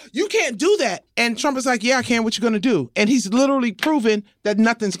 oh, you can't do that. And Trump is like, yeah, I can. What you going to do? And he's literally proven that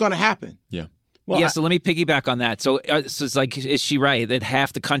nothing's going to happen. Yeah. Well, so let me piggyback on that. So it's like, is she right that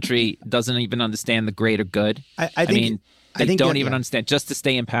half the country doesn't even understand the greater good? I think they don't even understand just to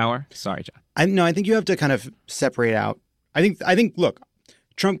stay in power. Sorry, John. I think you have to kind of separate out. I think. Look,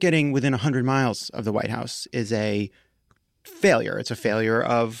 Trump getting within 100 miles of the White House is a failure. It's a failure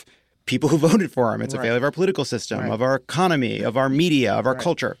of people who voted for him. It's a failure of our political system, of our economy, of our media, of our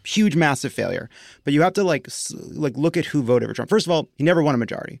culture. Huge, massive failure. But you have to like look at who voted for Trump. First of all, he never won a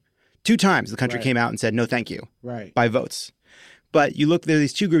majority. 2 times the country came out and said, no, thank you, by votes. But you look, there are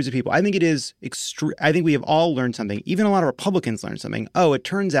these 2 groups of people. I think it is I think we have all learned something. Even a lot of Republicans learned something. Oh, it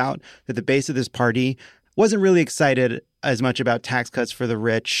turns out that the base of this party wasn't really excited as much about tax cuts for the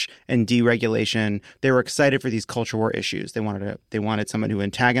rich and deregulation. They were excited for these culture war issues. They wanted someone who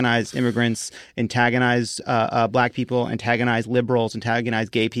antagonized immigrants, antagonized black people, antagonized liberals,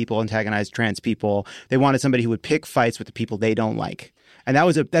 antagonized gay people, antagonized trans people. They wanted somebody who would pick fights with the people they don't like. And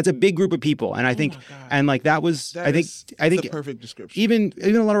that's a big group of people. And I think, and like that was, I think the perfect description. Even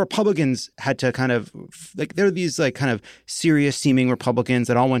a lot of Republicans had to kind of like, there are these like kind of serious seeming Republicans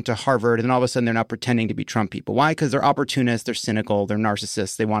that all went to Harvard and then all of a sudden they're not pretending to be Trump people. Why? Because they're opportunists, they're cynical, they're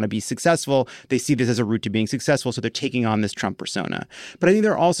narcissists. They want to be successful. They see this as a route to being successful. So they're taking on this Trump persona. But I think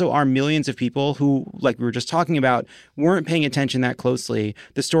there also are millions of people who, like we were just talking about, weren't paying attention that closely.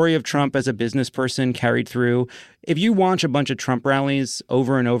 The story of Trump as a business person carried through. If you watch a bunch of Trump rallies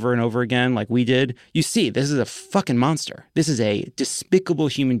over and over and over again, like we did, you see this is a fucking monster. This is a despicable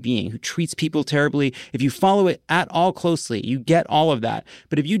human being who treats people terribly. If you follow it at all closely, you get all of that.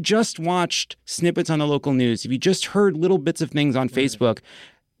 But if you just watched snippets on the local news, if you just heard little bits of things on Facebook,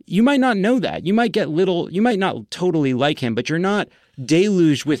 you might not know that. You might not totally like him, but you're not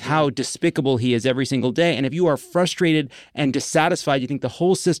deluged with how despicable he is every single day. And if you are frustrated and dissatisfied, you think the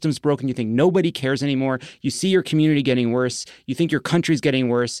whole system's broken, you think nobody cares anymore, you see your community getting worse, you think your country's getting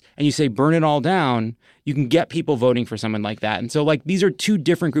worse, and you say, burn it all down, you can get people voting for someone like that. And so like these are 2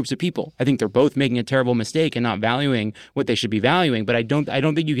 different groups of people. I think they're both making a terrible mistake and not valuing what they should be valuing, but I don't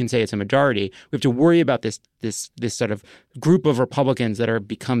think you can say it's a majority. We have to worry about this sort of group of Republicans that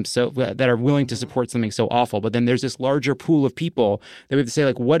are willing to support something so awful. But then there's this larger pool of people that we have to say,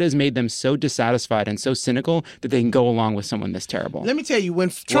 like, what has made them so dissatisfied and so cynical that they can go along with someone this terrible? Let me tell you, when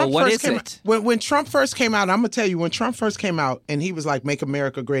Trump first came out, I'm gonna tell you, when Trump first came out and he was like, "Make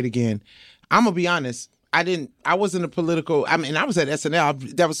America Great Again," I'm gonna be honest. I wasn't a political. I mean, I was at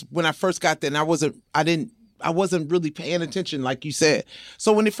SNL. That was when I first got there, and I wasn't really paying attention, like you said.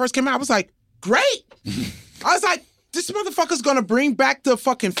 So when it first came out, I was like, great. I was like, this motherfucker's gonna bring back the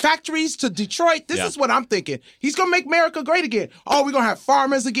fucking factories to Detroit. This is what I'm thinking. He's gonna make America great again. Oh, we're gonna have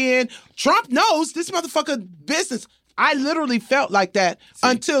farmers again. Trump knows this motherfucker business. I literally felt like that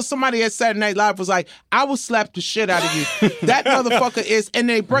until somebody at Saturday Night Live was like, I will slap the shit out of you. That motherfucker is, and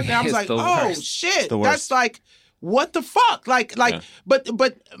they break down. I was like, oh shit. That's like, what the fuck? But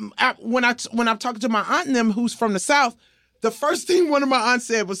when I'm talking to my aunt and them who's from the South, the first thing one of my aunts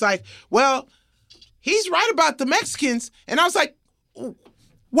said was like, well, he's right about the Mexicans. And I was like,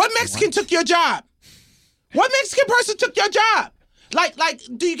 what Mexican took your job? What Mexican person took your job? Like,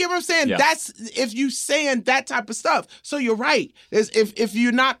 do you get what I'm saying? Yeah. That's if you saying that type of stuff. So you're right. If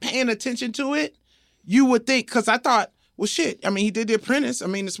you're not paying attention to it, you would think, because I thought, Well, shit. I mean, he did The Apprentice. I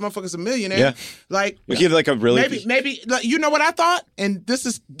mean, this motherfucker's a millionaire. Yeah. Like, he had like a really maybe. Like, you know what I thought? And this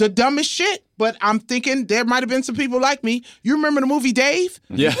is the dumbest shit. But I'm thinking there might have been some people like me. You remember the movie Dave?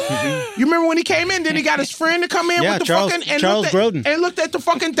 Yeah. You remember when he came in? Then he got his friend to come in with the fucking Charles Grodin. and looked at the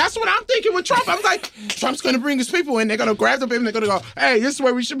fucking. That's what I'm thinking with Trump. I was like, Trump's gonna bring his people in. They're gonna grab them and they're gonna go, hey, this is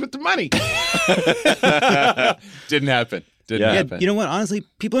where we should put the money. Didn't happen. Didn't happen. You know what? Honestly,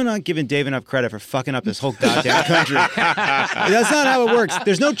 people are not giving Dave enough credit for fucking up this whole goddamn country. That's not how it works.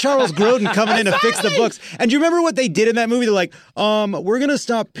 There's no Charles Grodin coming in to fix the books. And do you remember what they did in that movie? They're like, we're going to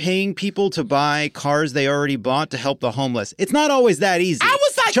stop paying people to buy cars they already bought to help the homeless. It's not always that easy. I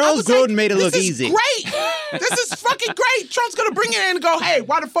was like, Charles Grodin made it look easy. Great. This is fucking great. Trump's going to bring it in and go, hey,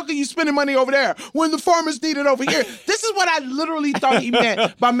 why the fuck are you spending money over there when the farmers need it over here? This is what I literally thought he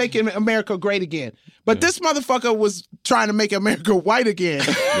meant by making America great again. But this motherfucker was trying to make America white again.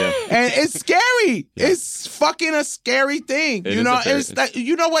 Yeah. And it's scary. Yeah. It's fucking a scary thing. You know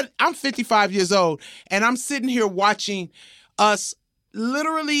what? I'm 55 years old, and I'm sitting here watching us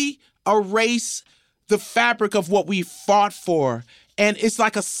literally erase the fabric of what we fought for. And it's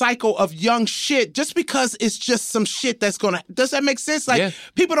like a cycle of young shit just because it's just some shit that's going to... Does that make sense? Like,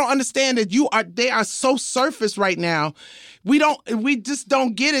 people don't understand that they are so surface right now. We just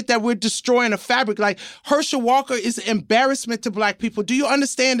don't get it that we're destroying a fabric. Like, Herschel Walker is an embarrassment to black people. Do you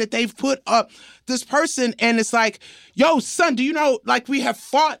understand that they've put up this person and it's like, yo, son, do you know, like, we have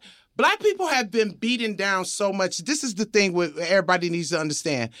fought... Black people have been beaten down so much. This is the thing everybody needs to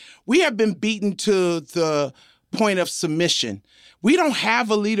understand. We have been beaten to the point of submission. We don't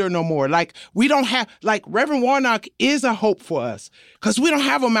have a leader no more. Like, we don't have, like, Reverend Warnock is a hope for us because we don't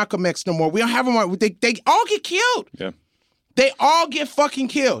have a Malcolm X no more. We don't have them. They all get killed. Yeah. They all get fucking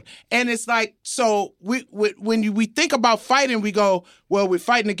killed. And it's like, so when we think about fighting, we go, well, we're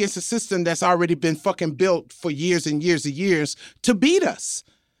fighting against a system that's already been fucking built for years and years and years to beat us.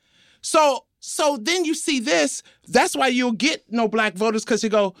 So then you see this. That's why you'll get no black voters because you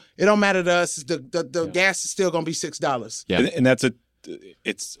go, it don't matter to us. The gas is still going to be $6. Yeah, and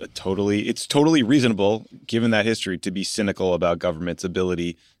it's totally reasonable given that history to be cynical about government's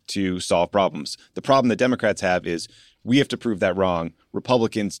ability to solve problems. The problem that Democrats have is we have to prove that wrong.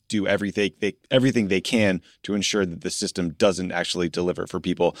 Republicans do everything they can to ensure that the system doesn't actually deliver for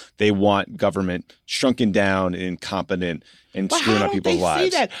people. They want government shrunken down and incompetent and screwing up people's lives. See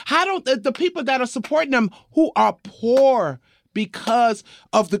that? How don't the people that are supporting them who are poor because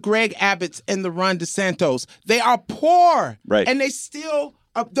of the Greg Abbotts and the Ron DeSantos, they are poor, right? And they still.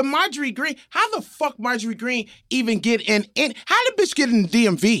 The Marjorie Greene, how the fuck Marjorie Greene even get in? How did bitch get in the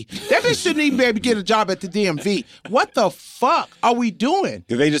DMV? That bitch shouldn't even be able to get a job at the DMV. What the fuck are we doing?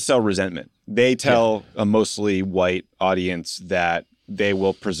 They just sell resentment. They tell a mostly white audience that they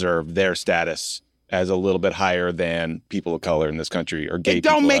will preserve their status as a little bit higher than people of color in this country or gay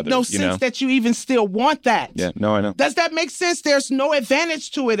people. It don't make no sense that you even still want that. Yeah, no, I know. Does that make sense? There's no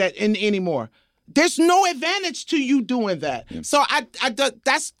advantage to it anymore. There's no advantage to you doing that. Yeah. So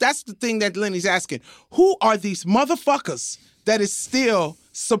that's the thing that Lenny's asking. Who are these motherfuckers that is still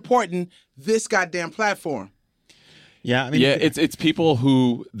supporting this goddamn platform? Yeah, I mean, it's people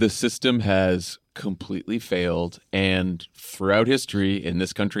who the system has completely failed, and throughout history in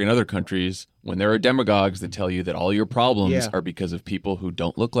this country and other countries, when there are demagogues that tell you that all your problems are because of people who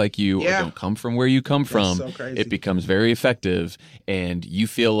don't look like you or don't come from where you come from, so crazy. It becomes very effective, and you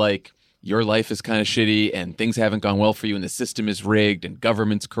feel like your life is kind of shitty and things haven't gone well for you and the system is rigged and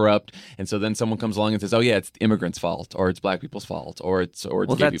government's corrupt. And so then someone comes along and says, oh yeah, it's the immigrants' fault or it's black people's fault or it's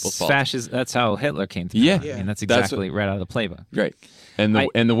gay people's fault. That's how Hitler came to power. I mean, that's exactly right out of the playbook. Right. And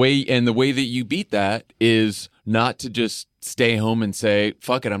the way that you beat that is not to just stay home and say,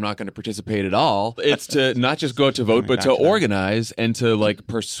 fuck it, I'm not going to participate at all. It's to not just go out to vote, but to organize and to like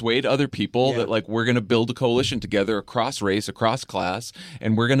persuade other people that like we're going to build a coalition together across race, across class,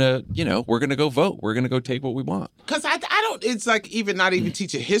 and we're going to go vote. We're going to go take what we want. Because I don't, it's like even not even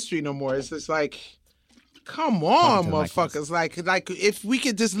teaching history no more. It's just like, come on, motherfuckers. Like if we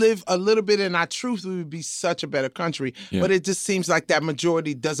could just live a little bit in our truth, we would be such a better country. Yeah. But it just seems like that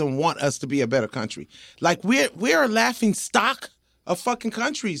majority doesn't want us to be a better country. Like we're a laughing stock of fucking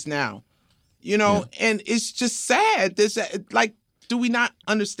countries now, and it's just sad. Do we not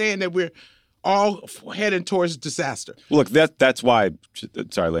understand that we're all heading towards disaster? Look, that's why.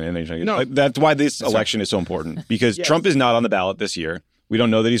 Sorry, Lenny. No, that's why this election is so important because Trump is not on the ballot this year. We don't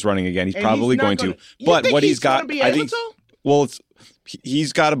know that he's running again. He's probably going to. But what he's got, I think,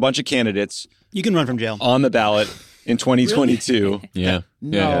 he's got a bunch of candidates. You can run from jail on the ballot in 2022. Yeah.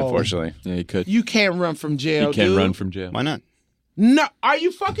 No. Yeah, unfortunately. Yeah, you could. You can't run from jail. You can't run from jail. Why not? No, are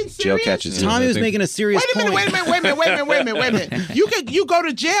you fucking Jail serious? catches him. Tommy was making a serious Wait a minute. You go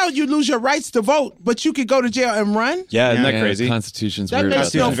to jail, you lose your rights to vote, but you could go to jail and run? Yeah, isn't that Yeah, crazy? The Constitution's That weird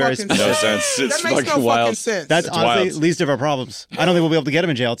makes about no that. Constitution's fucking very sense. No sense. It's That makes fucking no wild. fucking sense. That's It's honestly wild. least of our problems. I don't think we'll be able to get him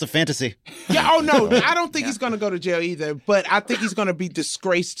in jail. It's a fantasy. Yeah, oh no, I don't think he's going to go to jail either, but I think he's going to be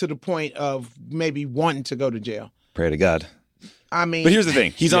disgraced to the point of maybe wanting to go to jail. Pray to God. I mean, But here's the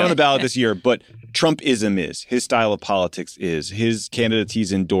thing. He's on the ballot this year, but Trumpism is. His style of politics is. His candidates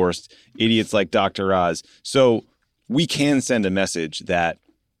he's endorsed, idiots like Dr. Oz. So we can send a message that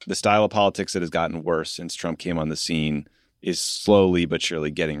the style of politics that has gotten worse since Trump came on the scene is slowly but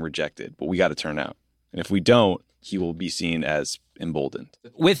surely getting rejected. But we got to turn out. And if we don't, he will be seen as emboldened.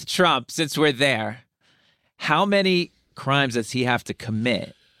 With Trump, since we're there, how many crimes does he have to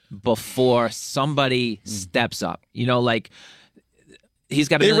commit before somebody steps up? You know, like he's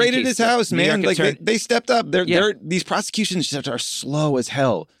got. They raided his house, New man. York Like they stepped up. These prosecutions are slow as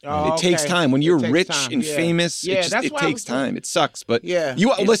hell. Oh, it takes okay. time when you're It takes rich time, and yeah. famous. Yeah, that's it why I takes was time. It sucks, but Yeah.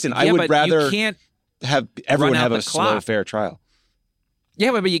 listen. I Yeah, would but rather you can't. have everyone run out have the a slow, clock. fair trial.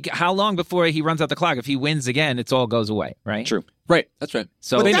 Yeah, but how long before he runs out the clock? If he wins again, it all goes away, right? True. Right, that's right.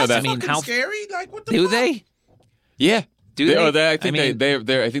 So But they know that's that. I mean, fucking how scary. Like, what the do fuck? they? Yeah. Do they? I think I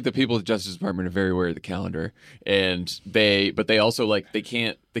mean- I think the people at the Justice Department are very aware of the calendar, and they also like they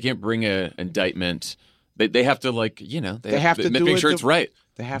can't bring an indictment. They have to they have to do make it sure the- it's right.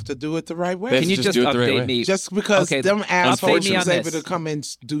 They have to do it the right way. They Can you just just do it the right update way. me? Just because Okay, them assholes update me on was able this. to come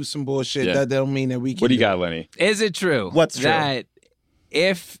and do some bullshit, Yeah. that don't mean that we can. What do you got, Lenny? Is it true? What's true? That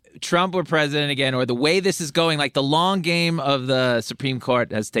if Trump were president again, or the way this is going, like the long game of the Supreme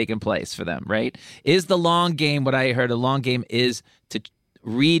Court has taken place for them, right? Is the long game, what I heard, a long game is to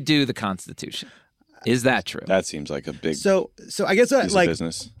redo the Constitution. Is that true? That seems like a big So I guess piece like of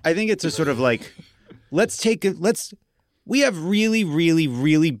business. I think it's a sort of like we have really, really,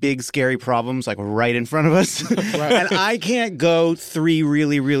 really big, scary problems like right in front of us. And I can't go 3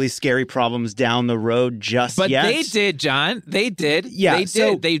 really, really scary problems down the road just But yet. they did, John. They did. Yeah, they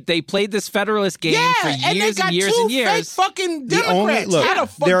so- did. They played this Federalist game Yeah, for and they years got and years two and fake years. fucking The only Democrats. look, How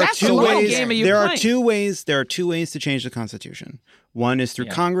the fuck? there are That's two the long ways. game are you There are playing? two ways. There are 2 ways to change the Constitution. One is through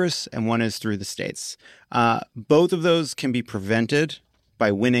Congress, and one is through the states. Both of those can be prevented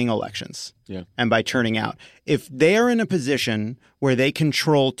by winning elections and by turning out. If they are in a position where they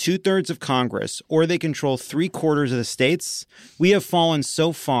control 2/3 of Congress or they control 3/4 of the states, we have fallen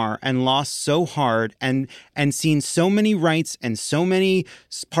so far and lost so hard and seen so many rights and so many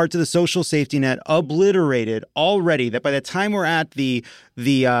parts of the social safety net obliterated already that by the time we're at the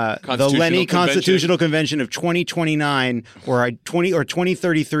Lenny Constitutional Convention of 2029 or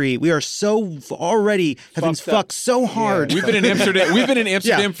 2033, we are so already have been fucked so hard. We've been in Amsterdam. We've been in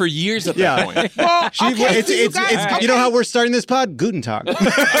Amsterdam for years at that point. Well, okay, It's, so you it's, guys, it's, okay. You know how we're starting this pod? Guten Tag.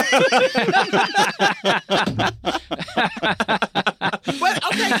 But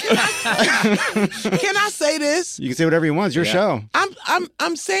okay, can I say this? You can say whatever you want. It's your show.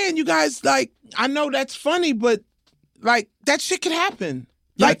 I'm saying, you guys, like, I know that's funny, but like that shit could happen.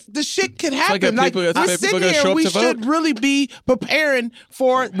 Like the shit could happen. like people- we're that's why people sitting gotta here, show up we to vote. should really be preparing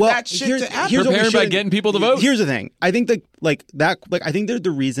for that shit to happen. Here's what we Preparing by should- getting people to vote. Here's the thing. I think I think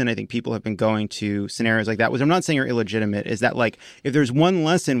the reason I think people have been going to scenarios like that, which I'm not saying are illegitimate, is that like if there's one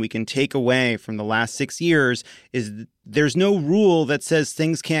lesson we can take away from the last 6 years is there's no rule that says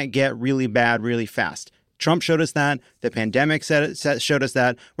things can't get really bad really fast. Trump showed us that. The pandemic showed us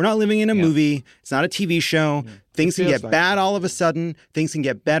that. We're not living in a movie. It's not a TV show. Things can get bad all of a sudden. Things can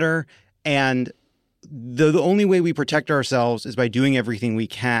get better. And the only way we protect ourselves is by doing everything we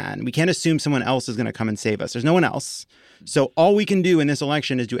can. We can't assume someone else is going to come and save us. There's no one else. So all we can do in this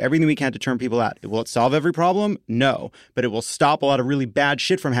election is do everything we can to turn people out. Will it solve every problem? No. But it will stop a lot of really bad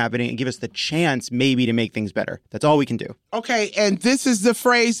shit from happening and give us the chance maybe to make things better. That's all we can do. Okay, and this is the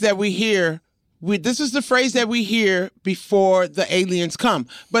phrase that we hear. This is the phrase that we hear before the aliens come.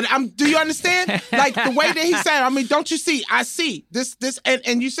 But do you understand? Like the way that he said, I mean, don't you see? I see this,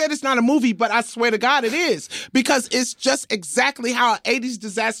 and you said it's not a movie, but I swear to God it is. Because it's just exactly how an 80s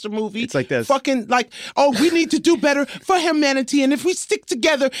disaster movie. It's like this. Fucking like, oh, we need to do better for humanity. And if we stick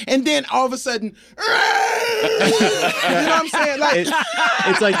together, and then all of a sudden, you know what I'm saying? Like,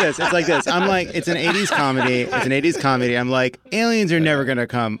 It's like this. It's like this. I'm like, it's an 80s comedy. It's an 80s comedy. I'm like, aliens are never going to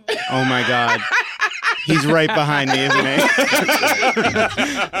come. Oh my God. He's right behind me, isn't he?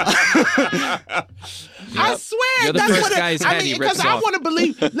 I swear, You're the that's first what guy's head he because rips I off. want to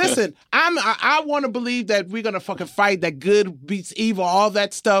believe. Listen, I want to believe that we're gonna fucking fight, that good beats evil, all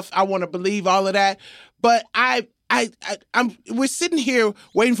that stuff. I want to believe all of that, but we're sitting here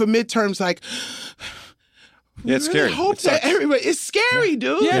waiting for midterms. Like, Yeah, it's scary. I hope that everybody. It's scary,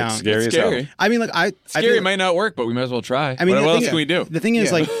 dude. Yeah. It's scary It's as hell. scary. I mean, like I Scary think, might not work, but we might as well try. I mean, what the else thing- can we do? The thing is,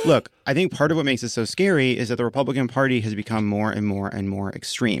 Yeah. like, look, I think part of what makes it so scary is that the Republican Party has become more and more and more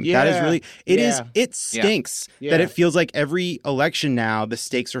extreme. That is Yeah. really, it Yeah. stinks Yeah. that it feels like every election now, the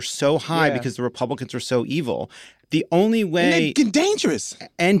stakes are so high Yeah. because the Republicans are so evil. The only And way, they get dangerous.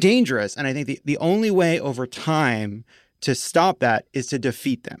 and dangerous, and I think the only way over time to stop that is to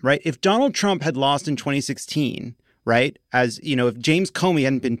defeat them, right? If Donald Trump had lost in 2016, right? As you know, if James Comey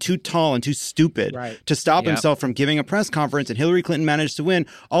hadn't been too tall and too stupid Right. to stop Yep. himself from giving a press conference and Hillary Clinton managed to win,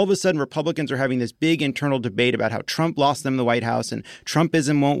 all of a sudden Republicans are having this big internal debate about how Trump lost them the White House and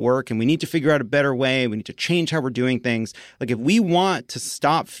Trumpism won't work and we need to figure out a better way. We need to change how we're doing things. Like if we want to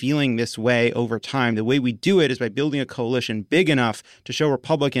stop feeling this way over time, the way we do it is by building a coalition big enough to show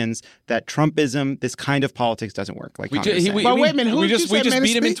Republicans that Trumpism, this kind of politics doesn't work. Like Congress is saying. But wait a minute, who we did just you say made a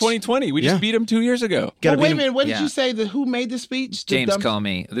beat him in speech? 2020. We Yeah. just beat him 2 years ago. Gotta But wait beat a minute, what did Yeah. you say? Who made the speech? The James dumb-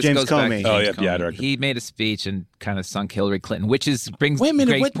 Comey. This James goes back Comey. to Oh, James yeah, yeah, Comey. director. He made a speech and kind of sunk Hillary Clinton, which brings Wait a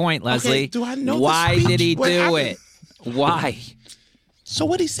minute, great what- point, okay, Leslie. do I know the Why speech? did he What do happened? it? Why? So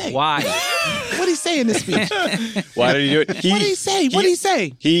what did he say? Why? What did he say in this speech? Why did he do it? What did he say? What did he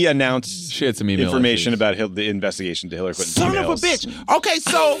say? He announced She had some email information issues. about the investigation to Hillary Clinton's Son emails. of a bitch. Okay,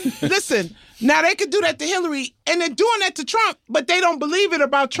 so listen. Now they could do that to Hillary, and they're doing that to Trump, but they don't believe it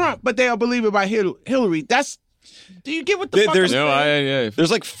about Trump, but they'll believe it about Hillary. That's. Do you get what the fuck There's- I'm No, saying?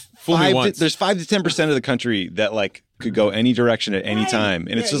 There's like Fool me once. there's 5 to 10% of the country that like could go any direction at any Right. time,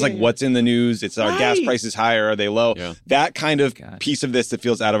 and it's Yeah, just yeah, like yeah. what's in the news. It's our gas Right. prices higher? Are they low? Yeah. That kind of God. piece of this that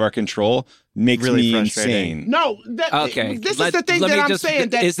feels out of our control makes Really me frustrating. insane. No, Okay, this is let- the thing let that me I'm just- saying.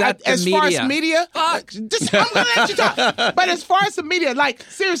 That is that the as far as media? media, I'm gonna let you talk. But as far as the media, like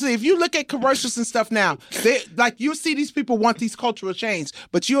seriously, if you look at commercials and stuff now, like you see these people want these cultural change,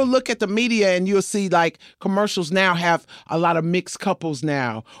 but you'll look at the media and you'll see like commercials now have a lot of mixed couples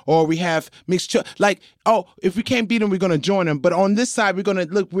now, or we have mixed like if we can't beat them, we're gonna join them. But on this side, we're gonna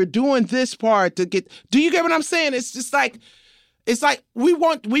look. We're doing this part to get. Do you get what I'm saying? It's just like. It's like we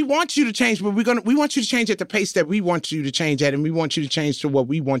want you to change, but we want you to change at the pace that we want you to change at, and we want you to change to what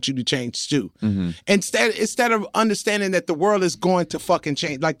we want you to change to. Mm-hmm. Instead of understanding that the world is going to fucking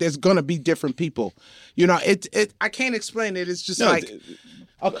change, like there's gonna be different people. You know, I can't explain it. It's just like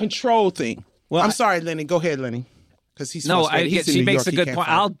a control thing. Well, I'm sorry, Lenny. Go ahead, Lenny, because he's No, frustrated. He's in she New makes York. a He good can't point.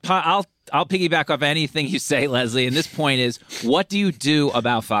 find it. I'll piggyback off anything you say, Leslie. And this point is, what do you do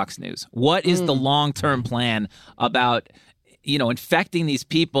about Fox News? What is the long-term plan about, infecting these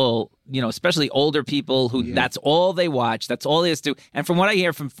people, especially older people who that's all they watch, that's all they do. And from what I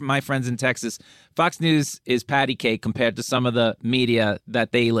hear from my friends in Texas, Fox News is patty cake compared to some of the media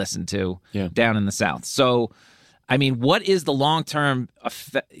that they listen to down in the South. So, I mean, what is the long-term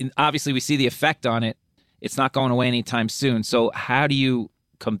effect? Obviously, we see the effect on it. It's not going away anytime soon. So how do you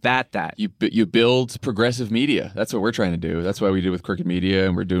combat that? You build progressive media. That's what we're trying to do. That's why we did with Crooked Media,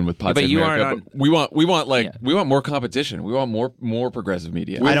 and we're doing with Pod but Save you America. aren't But we want more competition. We want more progressive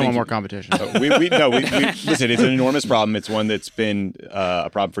media. I don't want more competition. Listen, it's an enormous problem. It's one that's been a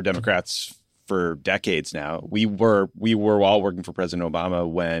problem for Democrats for decades now. We were all working for President Obama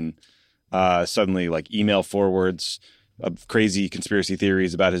when suddenly like email forwards of crazy conspiracy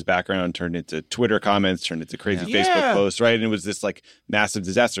theories about his background turned into Twitter comments, turned into crazy Facebook posts, right? And it was this like massive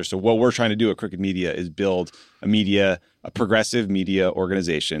disaster. So what we're trying to do at Crooked Media is build a progressive media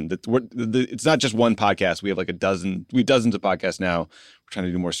organization. It's not just one podcast. We have like we have dozens of podcasts now. We're trying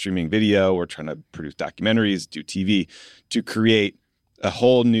to do more streaming video. We're trying to produce documentaries, do TV, to create a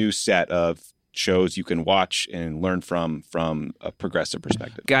whole new set of shows you can watch and learn from a progressive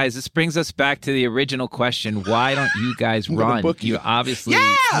perspective. Guys, this brings us back to the original question. Why don't you guys run? book you. You obviously...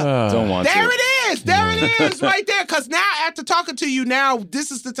 Don't want There to. it is. There it is right there. Because now, after talking to you now,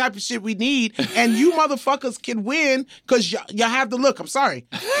 this is the type of shit we need. And you motherfuckers can win because y'all have the look. I'm sorry.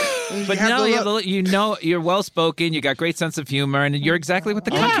 But you're well-spoken, you got great sense of humor, and you're exactly what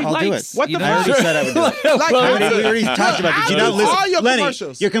the country I'll do likes. it. What the I already fuck? said I would do it. Like, We already talked about it. Did you not listen? all your Lenny,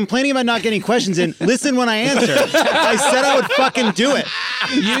 commercials. you're complaining about not getting questions in. Listen when I answer. I said I would fucking do it.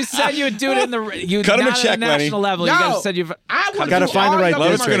 You said you would do it in the... Cut him a not check, at the national Lenny. level. You guys said you've... I would Gotta do find the all right your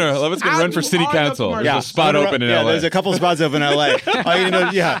district. commercials. Lovett's gonna I run would for do city all your council. commercials. There's a spot open in LA. There's a couple spots open in LA. All you know,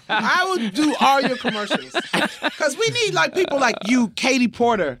 I would do all your commercials. Because we need like people like you, Katie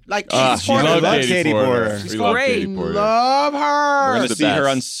Porter. Like Katie Porter. love Katie Porter. We love great. Katie Porter. Love her. We're going to the see her best.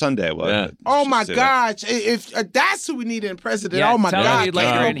 on Sunday. Well, Yeah. Oh my say that. gosh! If that's who we need in president, Yeah, oh my tell her God! you'd like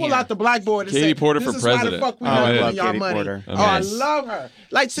her in pull here. out the blackboard and Katie say, Porter "This for is why the president." fuck we Oh, not I giving love y'all Katie money." Porter. Oh, I Nice. love her.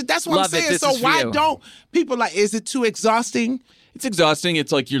 Like, so that's what I'm Lovett, saying. this So is for why you. don't people like? Is it too exhausting? It's exhausting.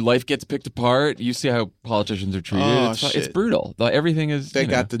 It's like your life gets picked apart. You see how politicians are treated. Oh, It's shit. brutal. Everything is. They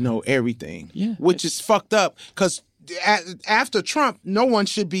got to know everything. Yeah. Which is fucked up because after Trump, no one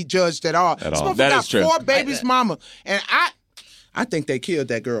should be judged at all. This motherfucker That got is true. 4 babies, mama. And I think they killed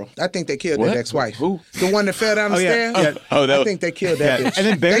that girl. I think they killed What? that ex-wife. Who? The one that fell down the stairs? yeah. I think they killed that bitch. And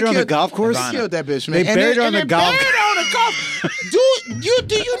then buried her on the golf course? They killed that bitch, man. They buried her on the golf course. Dude,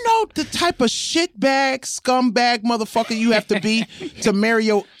 do you know the type of shitbag, scumbag motherfucker you have to be to marry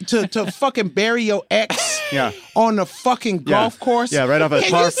to fucking bury your ex on the fucking golf course? Yeah, right off a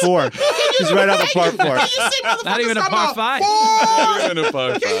par 4. She's right off a par 4. Can you see motherfuckers Not even a talking par about 5. Not even a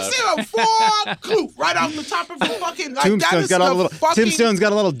par Can you 5. see a 4 clue right off the top of the fucking like that Tombstone's is got all the the little fucking, Tombstone's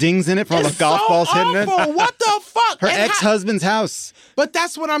got a little dings in it from all the it's golf so balls hitting it. awful. What the fuck? Her And how- ex-husband's house. But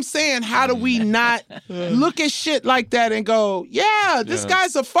that's what I'm saying. How do we not look at shit like that and go, yeah, this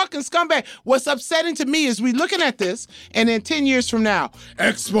guy's a fucking scumbag? What's upsetting to me is we looking at this, and then 10 years from now,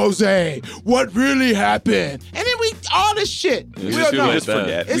 expose, what really happened? And then we, all this shit. It's We'll just know. really just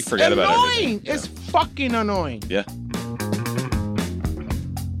forget. We It's forget about annoying. everything. It's fucking annoying. Yeah.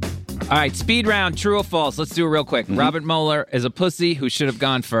 All right, speed round, true or false. Let's do it real quick. Robert Mueller is a pussy who should have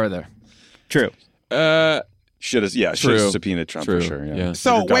gone further. True. Should have True. subpoenaed Trump True. for sure. Yeah. Yeah.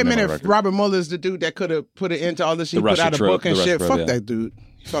 So, Should've wait a gotten him on minute. If record. Robert Mueller is the dude that could have put an end to all this, he The put Russia out a probe, book and the Russia shit. probe, Fuck yeah. that dude.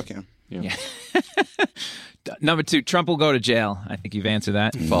 Fuck him. Number 2, Trump will go to jail. I think you've answered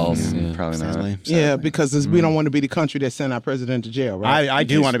that. False. Probably not. Sadly. Yeah, because we don't want to be the country that sent our president to jail, right? I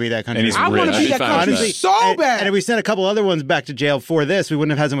do want to be that country. And he's I want to rich. be I'd be that fine country with that. so bad. And if we sent a couple other ones back to jail for this, we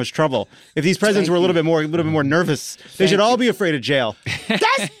wouldn't have had so much trouble. If these presidents were a little bit more nervous, they should all be afraid of jail.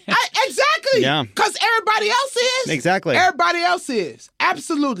 Exactly. Yeah. Because everybody else is. Exactly. Everybody else is.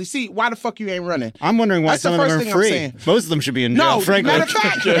 Absolutely. See, why the fuck you ain't running? I'm wondering why That's the some of them first are thing I'm free. saying. Most of them should be in jail, No, frankly. matter of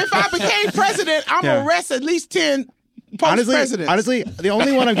fact, if I became president, I'm Yeah. gonna arrest at least 10 post-presidents. Honestly, the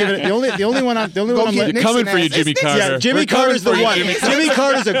only one I'm giving it, the only one I'm Go letting- get Nixon coming for you, ass. Jimmy Is Nixon- Carter. Yeah, Jimmy We're coming Carter's the for you, one. Jimmy Jimmy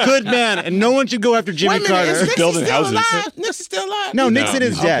Carter's a good man, and no one should go after Jimmy Wait a minute, Carter. is Nixon Building still houses. alive? Nixon's still alive? No, Nixon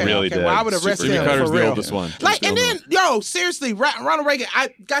is dead. Really okay. dead. Well, I would arrest Jimmy him Carter's for the real. oldest one. Like, and then, seriously, Ronald Reagan, I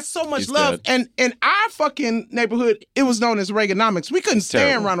got so much He's love. dead. And in our fucking neighborhood, it was known as Reaganomics. We couldn't stand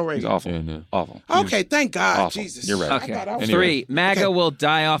Terrible. Ronald He's Reagan. awful. Yeah, no. Awful. Okay, thank God. Awful. Jesus. You're right. I Okay. thought I was- Anyway. 3, MAGA will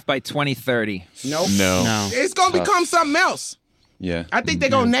die off by 2030. Nope. No. It's going to become something else. Yeah. I think they're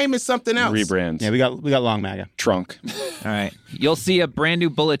going to name it something else. Rebrand. Yeah, we got long MAGA. Trunk. All right. You'll see a brand new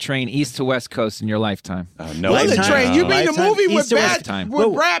bullet train east to west coast in your lifetime. No. Bullet Lifetime. Train. You mean the Lifetime. movie with, East to West Lifetime.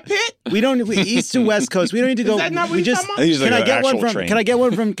 with Brad Pitt? We don't east to west coast. We don't need to go. that not what we you're just. talking about? I think it's Can like I get an one actual from? train. Can I get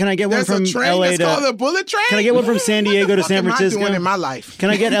one from? Can I get one There's from a train LA that's called to? a bullet train? Can I get one from San Diego to San What the fuck Francisco? am I doing in my life? Can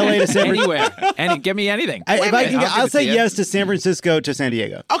I get LA to San Francisco? Anywhere. Give me anything. If I can, I'll give I'll it say to you. yes to San Francisco to San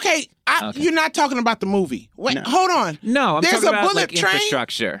Diego. Okay, you're not talking about the movie. Wait, hold on. No, I'm There's talking a about bullet like train.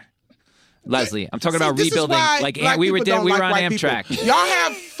 infrastructure. Leslie, I'm talking See, about this is rebuilding. why Like black we were people don't we like were on white people. Amtrak. Y'all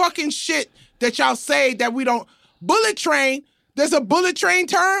have fucking shit that y'all say that we don't. Bullet train. There's a bullet train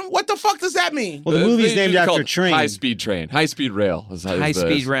term. What the fuck does that mean? Well, the movie's named after train. High speed train. High speed rail.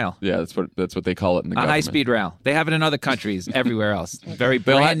 High-speed rail. Yeah, that's what they call it in the A government. high-speed rail. They have it in other countries, everywhere else. Very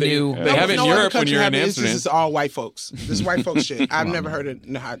They'll brand have- new. They have it in No other Europe when country you're have in it. This Amsterdam. is all white folks. This white folks shit. I've never heard of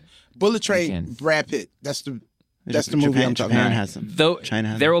bullet train. Again. Brad Pitt. That's the movie I'm talking Japan about. has them. Though China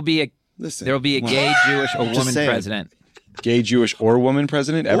has there will be a Listen. gay, Jewish, or woman saying. president. Gay, Jewish, or woman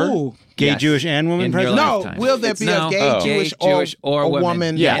president ever? Ooh. Gay, Yes. Jewish, and woman In your president. No, lifetime. will there It's be no. a gay, Oh. Jewish, Gay, or Jewish, or a woman?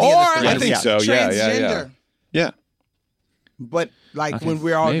 woman? Yeah, any or of the three. I think so. transgender. Yeah. Yeah. But like when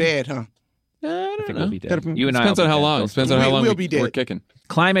we're all maybe. dead, huh? I think we'll be dead. Gotta- You and I Depends will on be how dead. long. Depends on how long We'll be we're dead. kicking.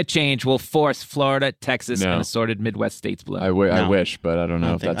 Climate change will force Florida, Texas, No. and assorted Midwest states blue. I No. wish, but I don't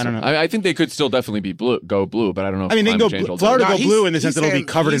know if think- that's. I don't know. I think they could still definitely be go blue, but I don't know. If I mean, they can climate go change will do Florida it. go he's- blue in the sense he's that it'll be saying-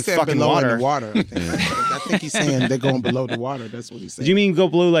 covered he in said fucking below in water. the water. I think he's saying they're going below the water. That's what he's saying. Did you mean go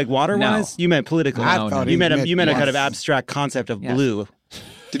blue like water-wise? No. You meant political. I No, thought no. You meant he a kind of yes. abstract concept of Yes. blue.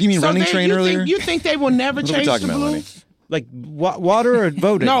 Did you mean So running they- train you earlier? Think, you think they will never What are we change talking the about, blue? Lenny? Like water or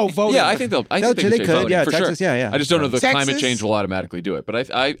voting? No, voting. Yeah, I think they'll. I No, think they could could, change yeah, for Texas, sure. yeah. I just don't know if the Texas? climate change will automatically do it, but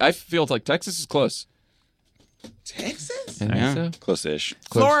I feel like Texas is close. Texas? I think so. Close-ish.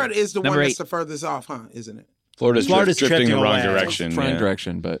 Florida is the Number one 8. that's the furthest off, huh? Isn't it? Florida's Florida's drifting the drifting wrong away. direction. Wrong yeah.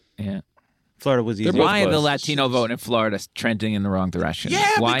 direction, but Yeah. Florida was easy. both Why are the close. Latino vote in Florida trending in the wrong direction? Yeah,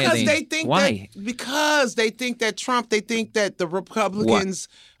 Why because are they think why? that Trump, they think that the Republicans,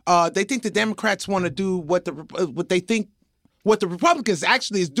 they think the Democrats want to do what they think what the Republicans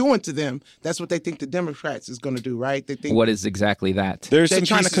actually is doing to them, that's what they think the Democrats is going to do, right? They think What is exactly that? they're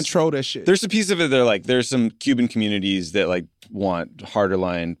trying to control that shit. There's a piece of it. They're like, there's some Cuban communities that like want harder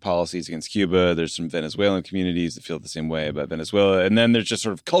line policies against Cuba. There's some Venezuelan communities that feel the same way about Venezuela. And then there's just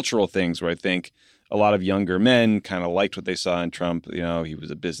sort of cultural things where I think a lot of younger men kind of liked what they saw in Trump. You know, he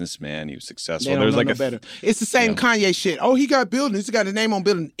was a businessman. He was successful. They don't There's know like no better. It's the same Kanye shit. Oh, he got buildings. He got a name on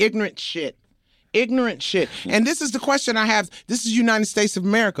building. Ignorant shit. Ignorant shit. And this is the question I have. This is United States of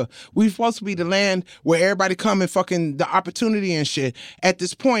America. We're supposed to be the land where everybody come and fucking the opportunity and shit. At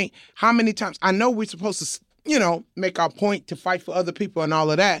this point, how many times? I know we're supposed to, you know, make our point to fight for other people and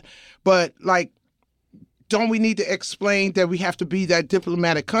all of that. But like, don't we need to explain that we have to be that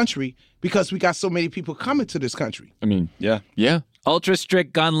diplomatic country because we got so many people coming to this country? I mean, yeah. Ultra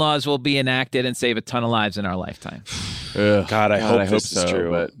strict gun laws will be enacted and save a ton of lives in our lifetime. God, I hope this so, is true.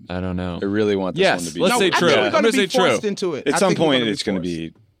 but I don't know. I really want this one to be let's say I true. think we're I'm going gonna to say be forced true. into it. At I some think we're point, gonna it's going to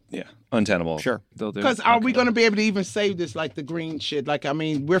forced. be, untenable. Sure. They'll do it. Because are we going to be able to even save this like the green shit? Like, I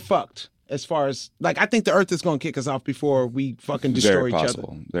mean, we're fucked as far as, like, I think the earth is going to kick us off before we fucking destroy Very each possible.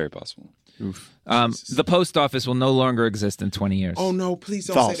 other. Very possible. The post office will no longer exist in 20 years. Oh, no, please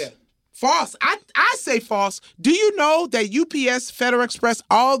don't False. say that. False. I say false. Do you know that UPS, Federal Express,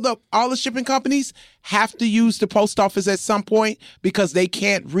 all the shipping companies have to use the post office at some point because they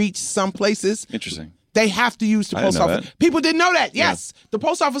can't reach some places? Interesting. They have to use the I didn't post know office. that. People didn't know that. Yes. The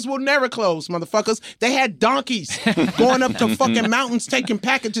post office will never close, motherfuckers. They had donkeys going up to fucking mountains taking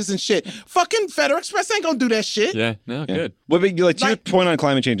packages and shit. Fucking Federal Express ain't gonna do that shit. Yeah, no, good. Well, but like to your Like- point on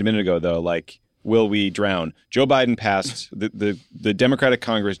climate change a minute ago, though, like, will we drown? Joe Biden passed the Democratic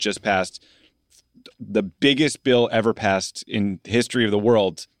Congress just passed the biggest bill ever passed in the history of the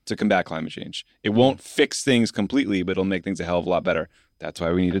world to combat climate change. It won't fix things completely, but it'll make things a hell of a lot better. That's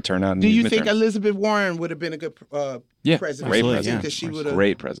why we need to turn out. And Do you use think midterms. Elizabeth Warren would have been a good Yeah, president? Great Do you president. think that she would have?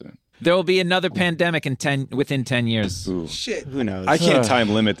 Great president. There will be another pandemic within 10 years. Ooh. Shit. Who knows? I can't time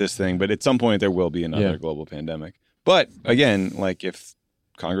limit this thing, but at some point there will be another Yeah. global pandemic. But again, like if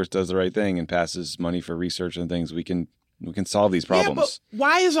Congress does the right thing and passes money for research and things, we can solve these problems. Yeah, but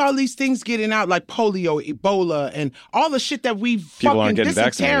why is all these things getting out like polio, Ebola, and all the shit that we People aren't fucking getting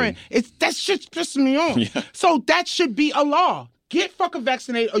dysentery? vaccinated. That shit's pissing me off. So that should be a law. Get fucking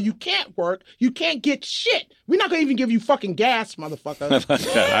vaccinated or you can't work. You can't get shit. We're not going to even give you fucking gas, motherfucker.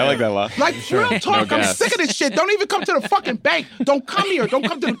 I like that a lot. Like, real talk, No I'm gas. sick of this shit. Don't even come to the fucking bank. Don't come here. Don't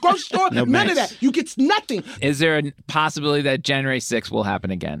come to the grocery store. None of banks. that. You get nothing. Is there a possibility that January 6th will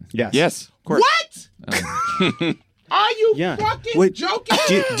happen again? Yes. What? Are you Yeah. fucking Wait, joking?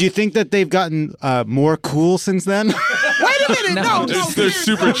 do you think that they've gotten more cool since then? Wait a minute. No, They're seriously.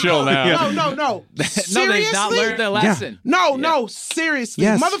 super chill now. No. No, Seriously? they've not learned their lesson. No, seriously.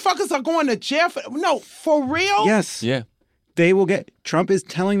 Yes. Motherfuckers are going to jail for real? Yes. Yeah. They will get. Trump is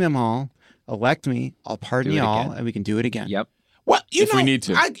telling them all, elect me, I'll pardon Do it y'all, again. and we can do it again. Yep. Well, If we need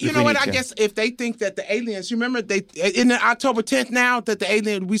to. You know what? I guess if they think that the aliens, you remember they in the October 10th now that the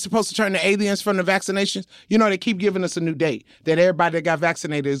alien we supposed to turn the aliens from the vaccinations. You know they keep giving us a new date that everybody that got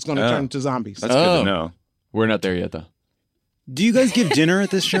vaccinated is going to turn into zombies. That's good to know. We're not there yet, though. Do you guys give dinner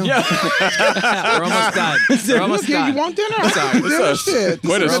at this show? We're almost done. We're almost Yeah, you done. want dinner? Dinner shit.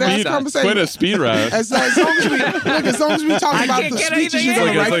 Quite This is a good ass speed, conversation. quite a speed round. As long as we talk about can't the get speeches anything you're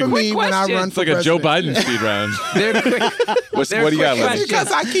in. going to It's write like for me quick when I questions. run It's for like a Joe president. Biden speed round. They're quick. What do you quick got, Liz? questions.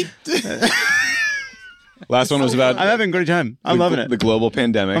 Because I keep. Last one was about I'm having a great time. I'm loving the it. global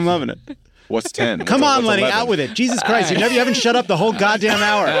pandemic. I'm loving it. What's 10? Come on, Lenny, Lenny, out with it. Jesus Christ, you haven't shut up the whole goddamn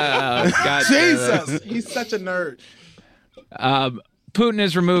hour. Oh, God damn it. Jesus, he's such a nerd. Putin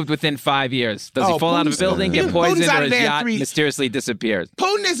is removed within 5 years. Does he Oh, fall out of a Putin's- building, get Putin's poisoned, out or of his there yacht three- mysteriously disappears?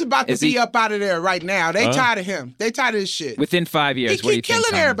 Putin is about to Is be he- up out of there right now. They tired of him. They tired of his shit. Within 5 He years, what do you keep think,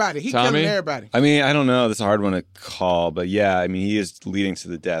 killing Tommy? everybody. He Tommy? killing everybody. I mean, I don't know. That's a hard one to call, but yeah, I mean, he is leading to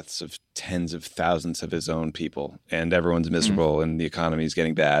the deaths of tens of thousands of his own people, and everyone's miserable, and the economy is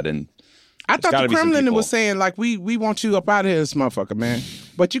getting bad, and I thought gotta the be some Kremlin people. was saying like we want you up out of here, this motherfucker, man.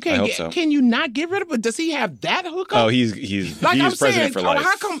 But you I can't hope get. so. Can you not get rid of it? Does he have that hookup? oh, he's like I'm president saying, for life.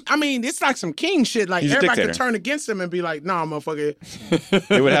 how come? I mean, it's like some king shit. Like He's a everybody could dictator. turn against him and be like, "Nah, motherfucker."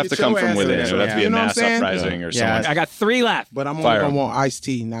 It would have to Get come your from ass within. in It would have to be there. a You know what I'm mass saying? uprising or Yeah. something. I got 3 left. But I'm only Fire. gonna want iced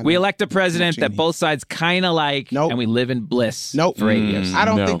tea. Not We elect a president that Genie. both sides kind of like, Nope. and we live in bliss Nope. for 8 years. I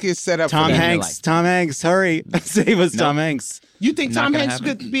don't No. think it's set up. Tom for that. Hanks. Tom Hanks, hurry. Save us, Tom Hanks. You think Not Tom gonna Hanks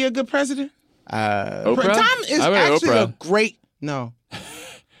happen. could be a good president? Oprah? Tom is I bet actually Oprah. a great. No.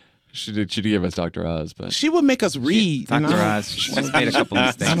 She gave us Dr. Oz, but She would make us read. Dr. and Oz. She's made a couple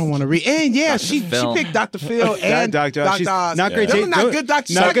mistakes. I don't want to read. And yeah, she Phil. picked Dr. Phil and Dr. Oz. She's Oz. not great. Them are not good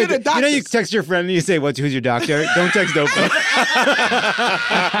doctors. Not Not good good. at doctors. You know, you text your friend and you say, who's your doctor? Don't text Oprah.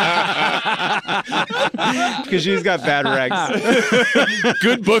 Because she's got bad recs.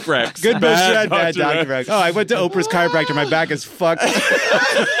 good book recs. Good book, she had bad Dr. doctor recs. Oh, I went to Oprah's chiropractor. My back is fucked.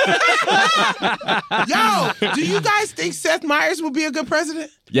 Yo, do you guys think Seth Meyers would be a good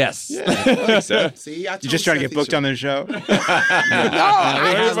president? Yes. See, I You're just trying to get booked on the show. No,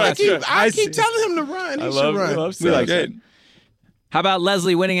 I keep telling him to run. He should run. We like it. How about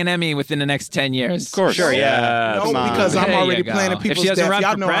Leslie winning an Emmy within the next 10 years? Of course. Sure, yeah. No, Come on. because I'm There you already go. planning If people's she doesn't death. run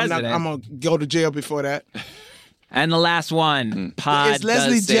Y'all for know president. I'm going to go to jail before that. And the last one, Pod Is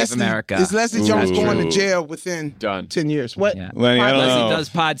Leslie does save Jesse- America. Is Leslie Jones Ooh. going to jail within Done. 10 years? What? Yeah. Lenny, I don't Leslie know. does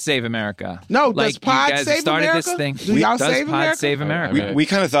Pod Save America. No, like does Pod you guys Save started America? this thing. Do y'all does save Pod America? Save America? We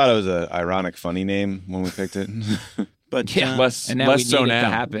kind of thought it was an ironic, funny name when we picked it. But Yeah. Less, And now less we so need it to now.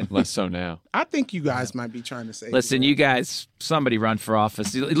 happen. Less so now. I think you guys might be trying to say. Listen, you guys, somebody run for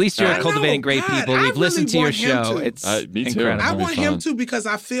office. At least you're I know, cultivating great God, people. I We've listened to really your want him show. to. It's Me too. incredible. I It'll be want him fun. to because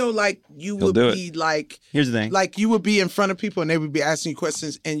I feel like you He'll would do it. be like. here's the thing. Like you would be in front of people and they would be asking you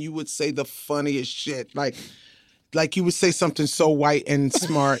questions and you would say the funniest shit. Like you would say something so white and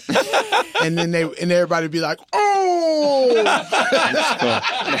smart, and then everybody would be like, "Oh!"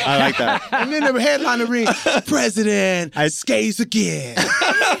 I like that. And then the headline would read, "President skates again.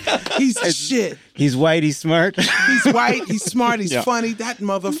 He's the shit. He's white, he's smart. He's white. He's smart. He's funny. That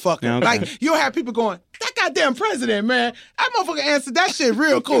motherfucker." Yeah, okay. Like you'll have people going, "That goddamn president, man. That motherfucker answered that shit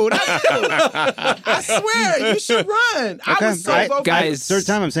real cool. That's cool. I swear, you should run." I would so vote guys- for you. Third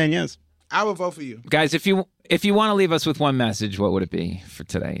time I'm saying yes. I would vote for you. Guys, if you want to leave us with one message, what would it be for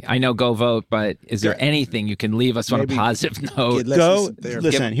today? I know go vote, but is there anything you can leave us on a Maybe positive note? get Go, some therapy.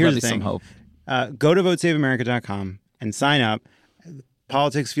 listen, Give here's the Leslie some thing. hope. Go to votesaveamerica.com and sign up.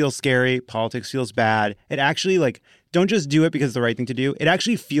 Politics feels scary. Politics feels bad. It actually, don't just do it because it's the right thing to do. It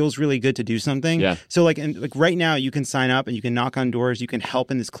actually feels really good to do something. Yeah. So, right now, you can sign up and you can knock on doors. You can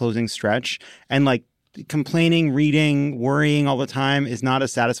help in this closing stretch. And, complaining, reading, worrying all the time is not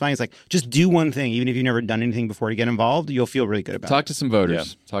as satisfying. It's just do one thing. Even if you've never done anything before to get involved, you'll feel really good about Talk it. to some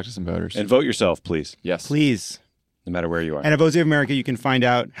voters. Talk to some voters. And vote yourself, please, yes. Please. no matter where you are. And at Vote Save America, you can find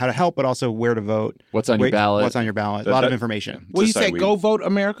out how to help, but also where to vote. What's on your ballot. What's on your ballot. A lot of information. What do you Just say? like Go vote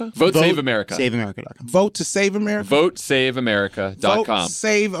America? Vote Save America. SaveAmerica.com. Vote to save America? VoteSaveAmerica.com. Vote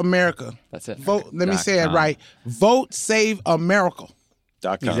Save America. That's it. Vote. Let me say it .com. right. Vote Save America.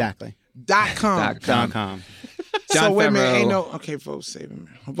 .com. Exactly. .com. .com. John So wait a minute. Favreau. Ain't no. Okay, vote Save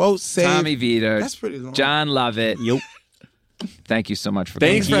America. Vote Save. Tommy Vietor. That's pretty long. John Lovett. Yep. Thank you so much for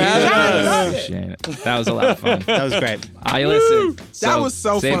Thanks coming. for having us. Appreciate it. That was a lot of fun. That was great. I listened. That was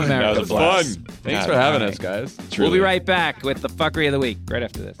so Save fun. America. That was fun. Thanks for having us, guys. We'll be right back with the fuckery of the week right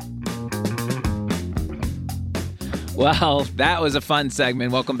after this. Well, that was a fun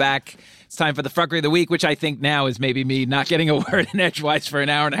segment. Welcome back. It's time for the fuckery of the week, which I think now is maybe me not getting a word in edgewise for an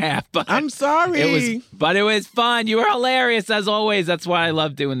hour and a half. But I'm sorry. it was fun. You were hilarious as always. That's why I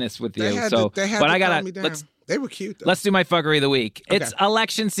love doing this with you. They had so, to, they had but to I gotta calm me down. They were cute, though. Let's do my fuckery of the week. Okay. It's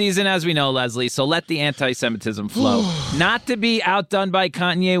election season, as we know, Leslie, so let the anti-Semitism flow. Not to be outdone by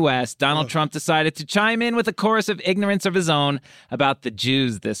Kanye West, Donald Trump decided to chime in with a chorus of ignorance of his own about the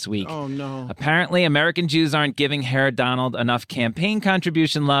Jews this week. Oh, no. Apparently, American Jews aren't giving Herr Donald enough campaign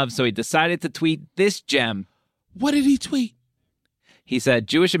contribution love, so he decided to tweet this gem. What did he tweet? He said,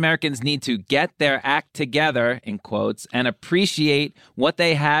 Jewish Americans need to get their act together, in quotes, and appreciate what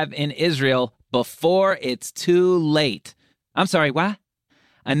they have in Israel before it's too late. I'm sorry, what?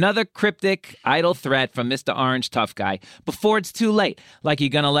 Another cryptic, idle threat from Mr. Orange Tough Guy. Before it's too late. Like you're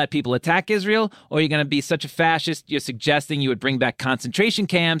going to let people attack Israel, or you're going to be such a fascist you're suggesting you would bring back concentration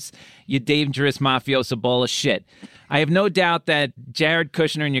camps, you dangerous mafioso ball of shit. I have no doubt that Jared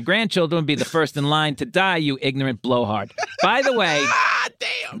Kushner and your grandchildren would be the first in line to die, you ignorant blowhard. By the way,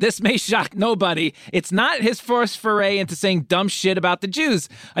 this may shock nobody. It's not his first foray into saying dumb shit about the Jews.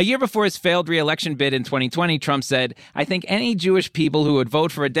 A year before his failed re-election bid in 2020, Trump said, I think any Jewish people who would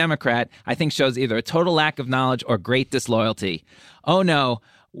vote for a Democrat, I think shows either a total lack of knowledge or great disloyalty. Oh no.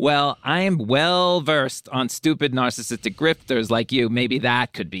 Well, I am well versed on stupid narcissistic grifters like you. Maybe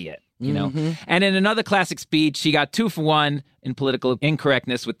that could be it. You know, and in another classic speech, he got 2 for 1 in political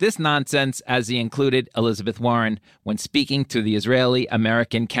incorrectness with this nonsense as he included Elizabeth Warren when speaking to the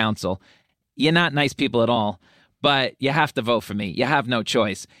Israeli-American Council. You're not nice people at all, but you have to vote for me. You have no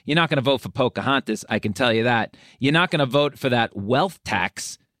choice. You're not going to vote for Pocahontas, I can tell you that. You're not going to vote for that wealth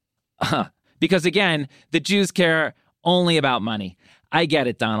tax because, again, the Jews care only about money. I get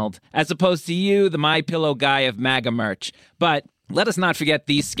it, Donald, as opposed to you, the My Pillow guy of MAGA merch. But let us not forget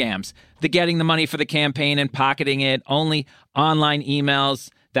these scams. The getting the money for the campaign and pocketing it, only online emails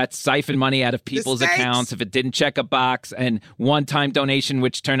that siphon money out of people's accounts if it didn't check a box, and one-time donation,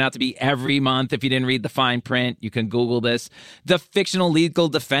 which turned out to be every month if you didn't read the fine print. You can Google this. The fictional legal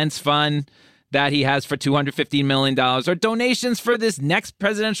defense fund that he has for $215 million, or donations for this next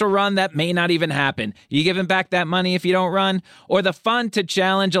presidential run that may not even happen. You give him back that money if you don't run? Or the fund to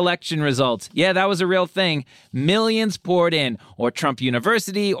challenge election results. Yeah, that was a real thing. Millions poured in. Or Trump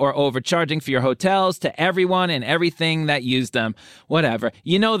University, or overcharging for your hotels to everyone and everything that used them. Whatever.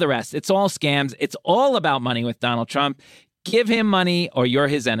 You know the rest. It's all scams. It's all about money with Donald Trump. Give him money or you're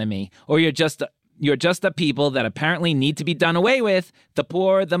his enemy. Or you're just the people that apparently need to be done away with, the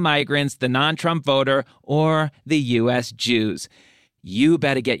poor, the migrants, the non-Trump voter, or the U.S. Jews. You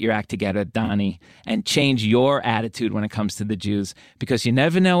better get your act together, Donnie, and change your attitude when it comes to the Jews, because you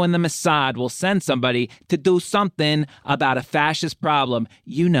never know when the Mossad will send somebody to do something about a fascist problem,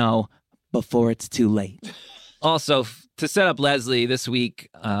 before it's too late. Also, to set up Leslie this week,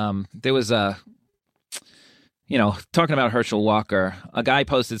 there was talking about Herschel Walker, a guy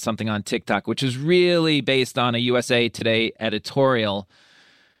posted something on TikTok, which is really based on a USA Today editorial,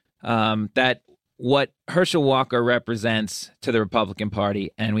 that what Herschel Walker represents to the Republican Party.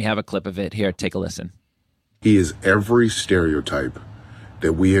 And we have a clip of it here. Take a listen. He is every stereotype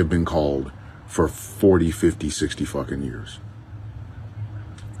that we have been called for 40, 50, 60 fucking years.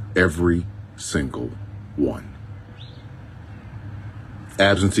 Every single one.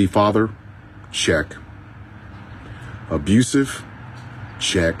 Absentee father? Check. Abusive?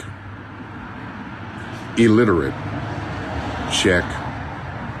 Check. Illiterate? Check.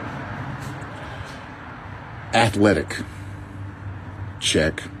 Athletic?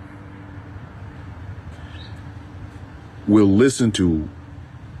 Check. Will listen to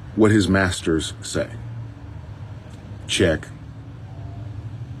what his masters say? Check.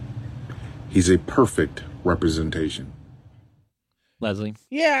 He's a perfect representation. Leslie?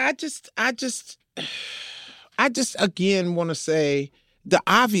 Yeah, I just again want to say the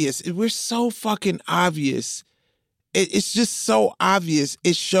obvious. We're so fucking obvious. It's just so obvious.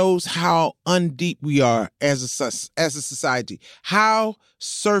 It shows how undeep we are as a society, how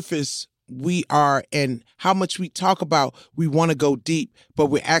surface we are, and how much we talk about we want to go deep, but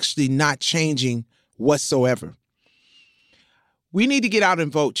we're actually not changing whatsoever. We need to get out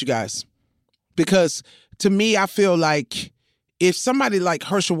and vote, you guys, because to me, I feel like if somebody like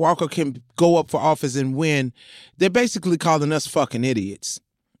Herschel Walker can go up for office and win, they're basically calling us fucking idiots.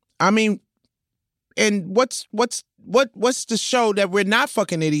 I mean, and what's to show that we're not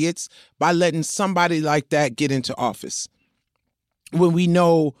fucking idiots by letting somebody like that get into office? When we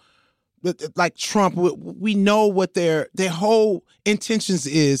know, like Trump, we know what their whole intentions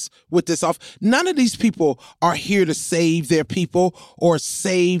is with this off. None of these people are here to save their people or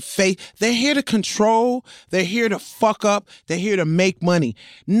save faith. They're here to control. They're here to fuck up. They're here to make money.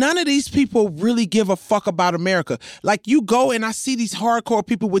 None of these people really give a fuck about America. Like, you go and I see these hardcore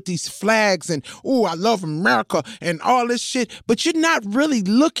people with these flags and, oh, I love America and all this shit, but you're not really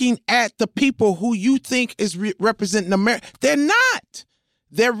looking at the people who you think is representing America. They're not.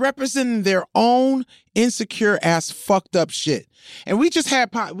 They're representing their own insecure ass fucked up shit. And we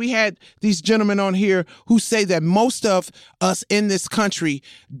had these gentlemen on here who say that most of us in this country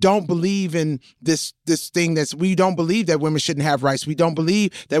don't believe in this thing we don't believe that women shouldn't have rights. We don't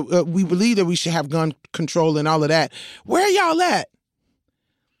believe that we believe that we should have gun control and all of that. Where are y'all at?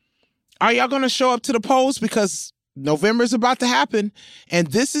 Are y'all going to show up to the polls? Because November is about to happen. And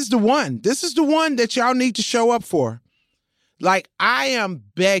this is the one. This is the one that y'all need to show up for. Like, I am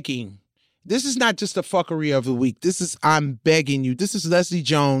begging. This is not just a fuckery of the week. I'm begging you. This is Leslie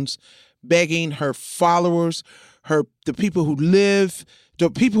Jones begging her followers, the people who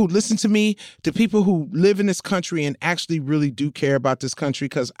listen to me, the people who live in this country and actually really do care about this country,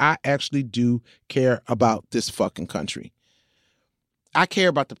 because I actually do care about this fucking country. I care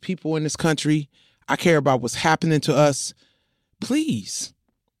about the people in this country. I care about what's happening to us. Please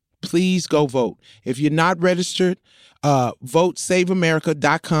go vote. If you're not registered, vote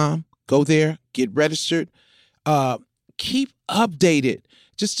saveamerica.com. Go there, get registered. Keep updated.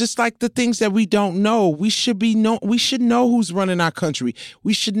 Just like the things that we don't know. We should know who's running our country.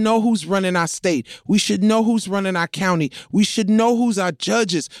 We should know who's running our state. We should know who's running our county. We should know who's our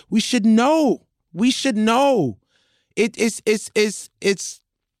judges. We should know. It's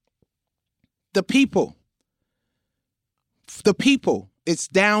the people. The people. It's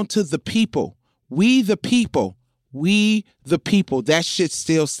down to the people. We the people. That shit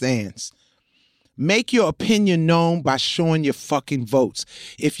still stands. Make your opinion known by showing your fucking votes.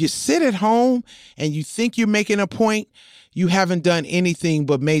 If you sit at home and you think you're making a point, you haven't done anything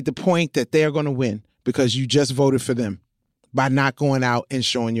but made the point that they're going to win because you just voted for them by not going out and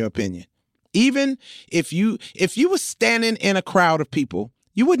showing your opinion. Even if you were standing in a crowd of people,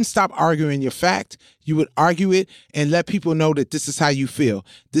 you wouldn't stop arguing your fact. You would argue it and let people know that this is how you feel.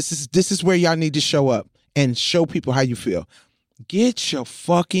 This is where y'all need to show up and show people how you feel. Get your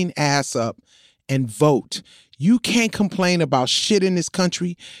fucking ass up and vote. You can't complain about shit in this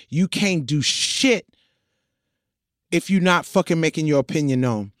country. You can't do shit if you're not fucking making your opinion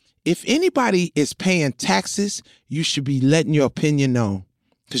known. If anybody is paying taxes, you should be letting your opinion known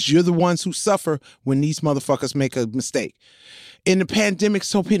because you're the ones who suffer when these motherfuckers make a mistake. In the pandemic,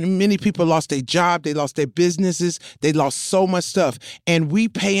 so many people lost their job, they lost their businesses, they lost so much stuff. And we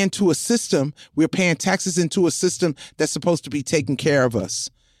pay into a system, we're paying taxes into a system that's supposed to be taking care of us.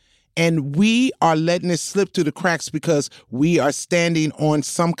 And we are letting it slip through the cracks because we are standing on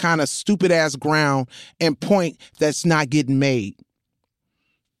some kind of stupid ass ground and point that's not getting made.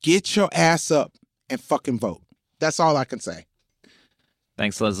 Get your ass up and fucking vote. That's all I can say.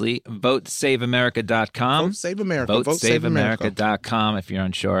 Thanks, Leslie. VoteSaveAmerica.com. Vote Save America. VoteSaveAmerica.com if you're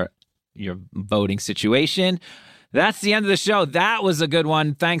unsure your voting situation. That's the end of the show. That was a good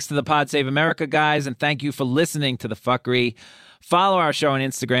one. Thanks to the Pod Save America guys, and thank you for listening to The Fuckery. Follow our show on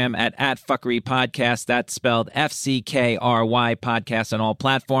Instagram at Fuckery Podcast. That's spelled FCKRY Podcast on all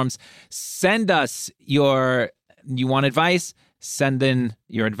platforms. Send us you want advice? Send in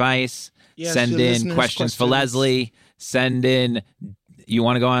your advice. Yes, Send in questions for Leslie. Send in... You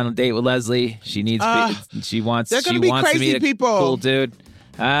want to go on a date with Leslie? She needs. She wants. They're gonna she be wants crazy to meet a people. cool dude.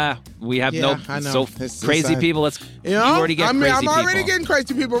 We have I know. It's crazy people. Let's. You already get crazy I'm already people. getting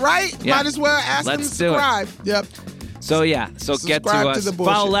crazy people, right? Yeah. Might as well ask them to subscribe. Yep. So get to Subscribe us. to the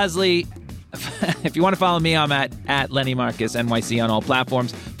bullshit. Follow Leslie. If you want to follow me, I'm at Lenny Marcus NYC on all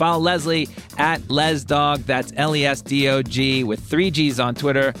platforms. Follow Leslie at LesDog. That's LESDOG with 3 G's on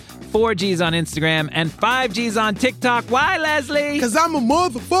Twitter, 4 G's on Instagram, and 5 G's on TikTok. Why, Leslie? Because I'm a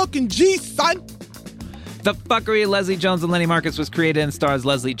motherfucking G, son. The Fuckery of Leslie Jones and Lenny Marcus was created and stars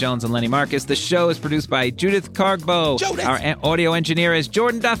Leslie Jones and Lenny Marcus. The show is produced by Judith Cargbo. Our audio engineer is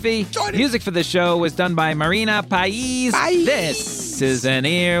Jordan Duffy. Music for the show was done by Marina Pais. This is an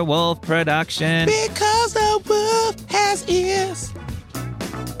Earwolf production. Because the wolf has ears.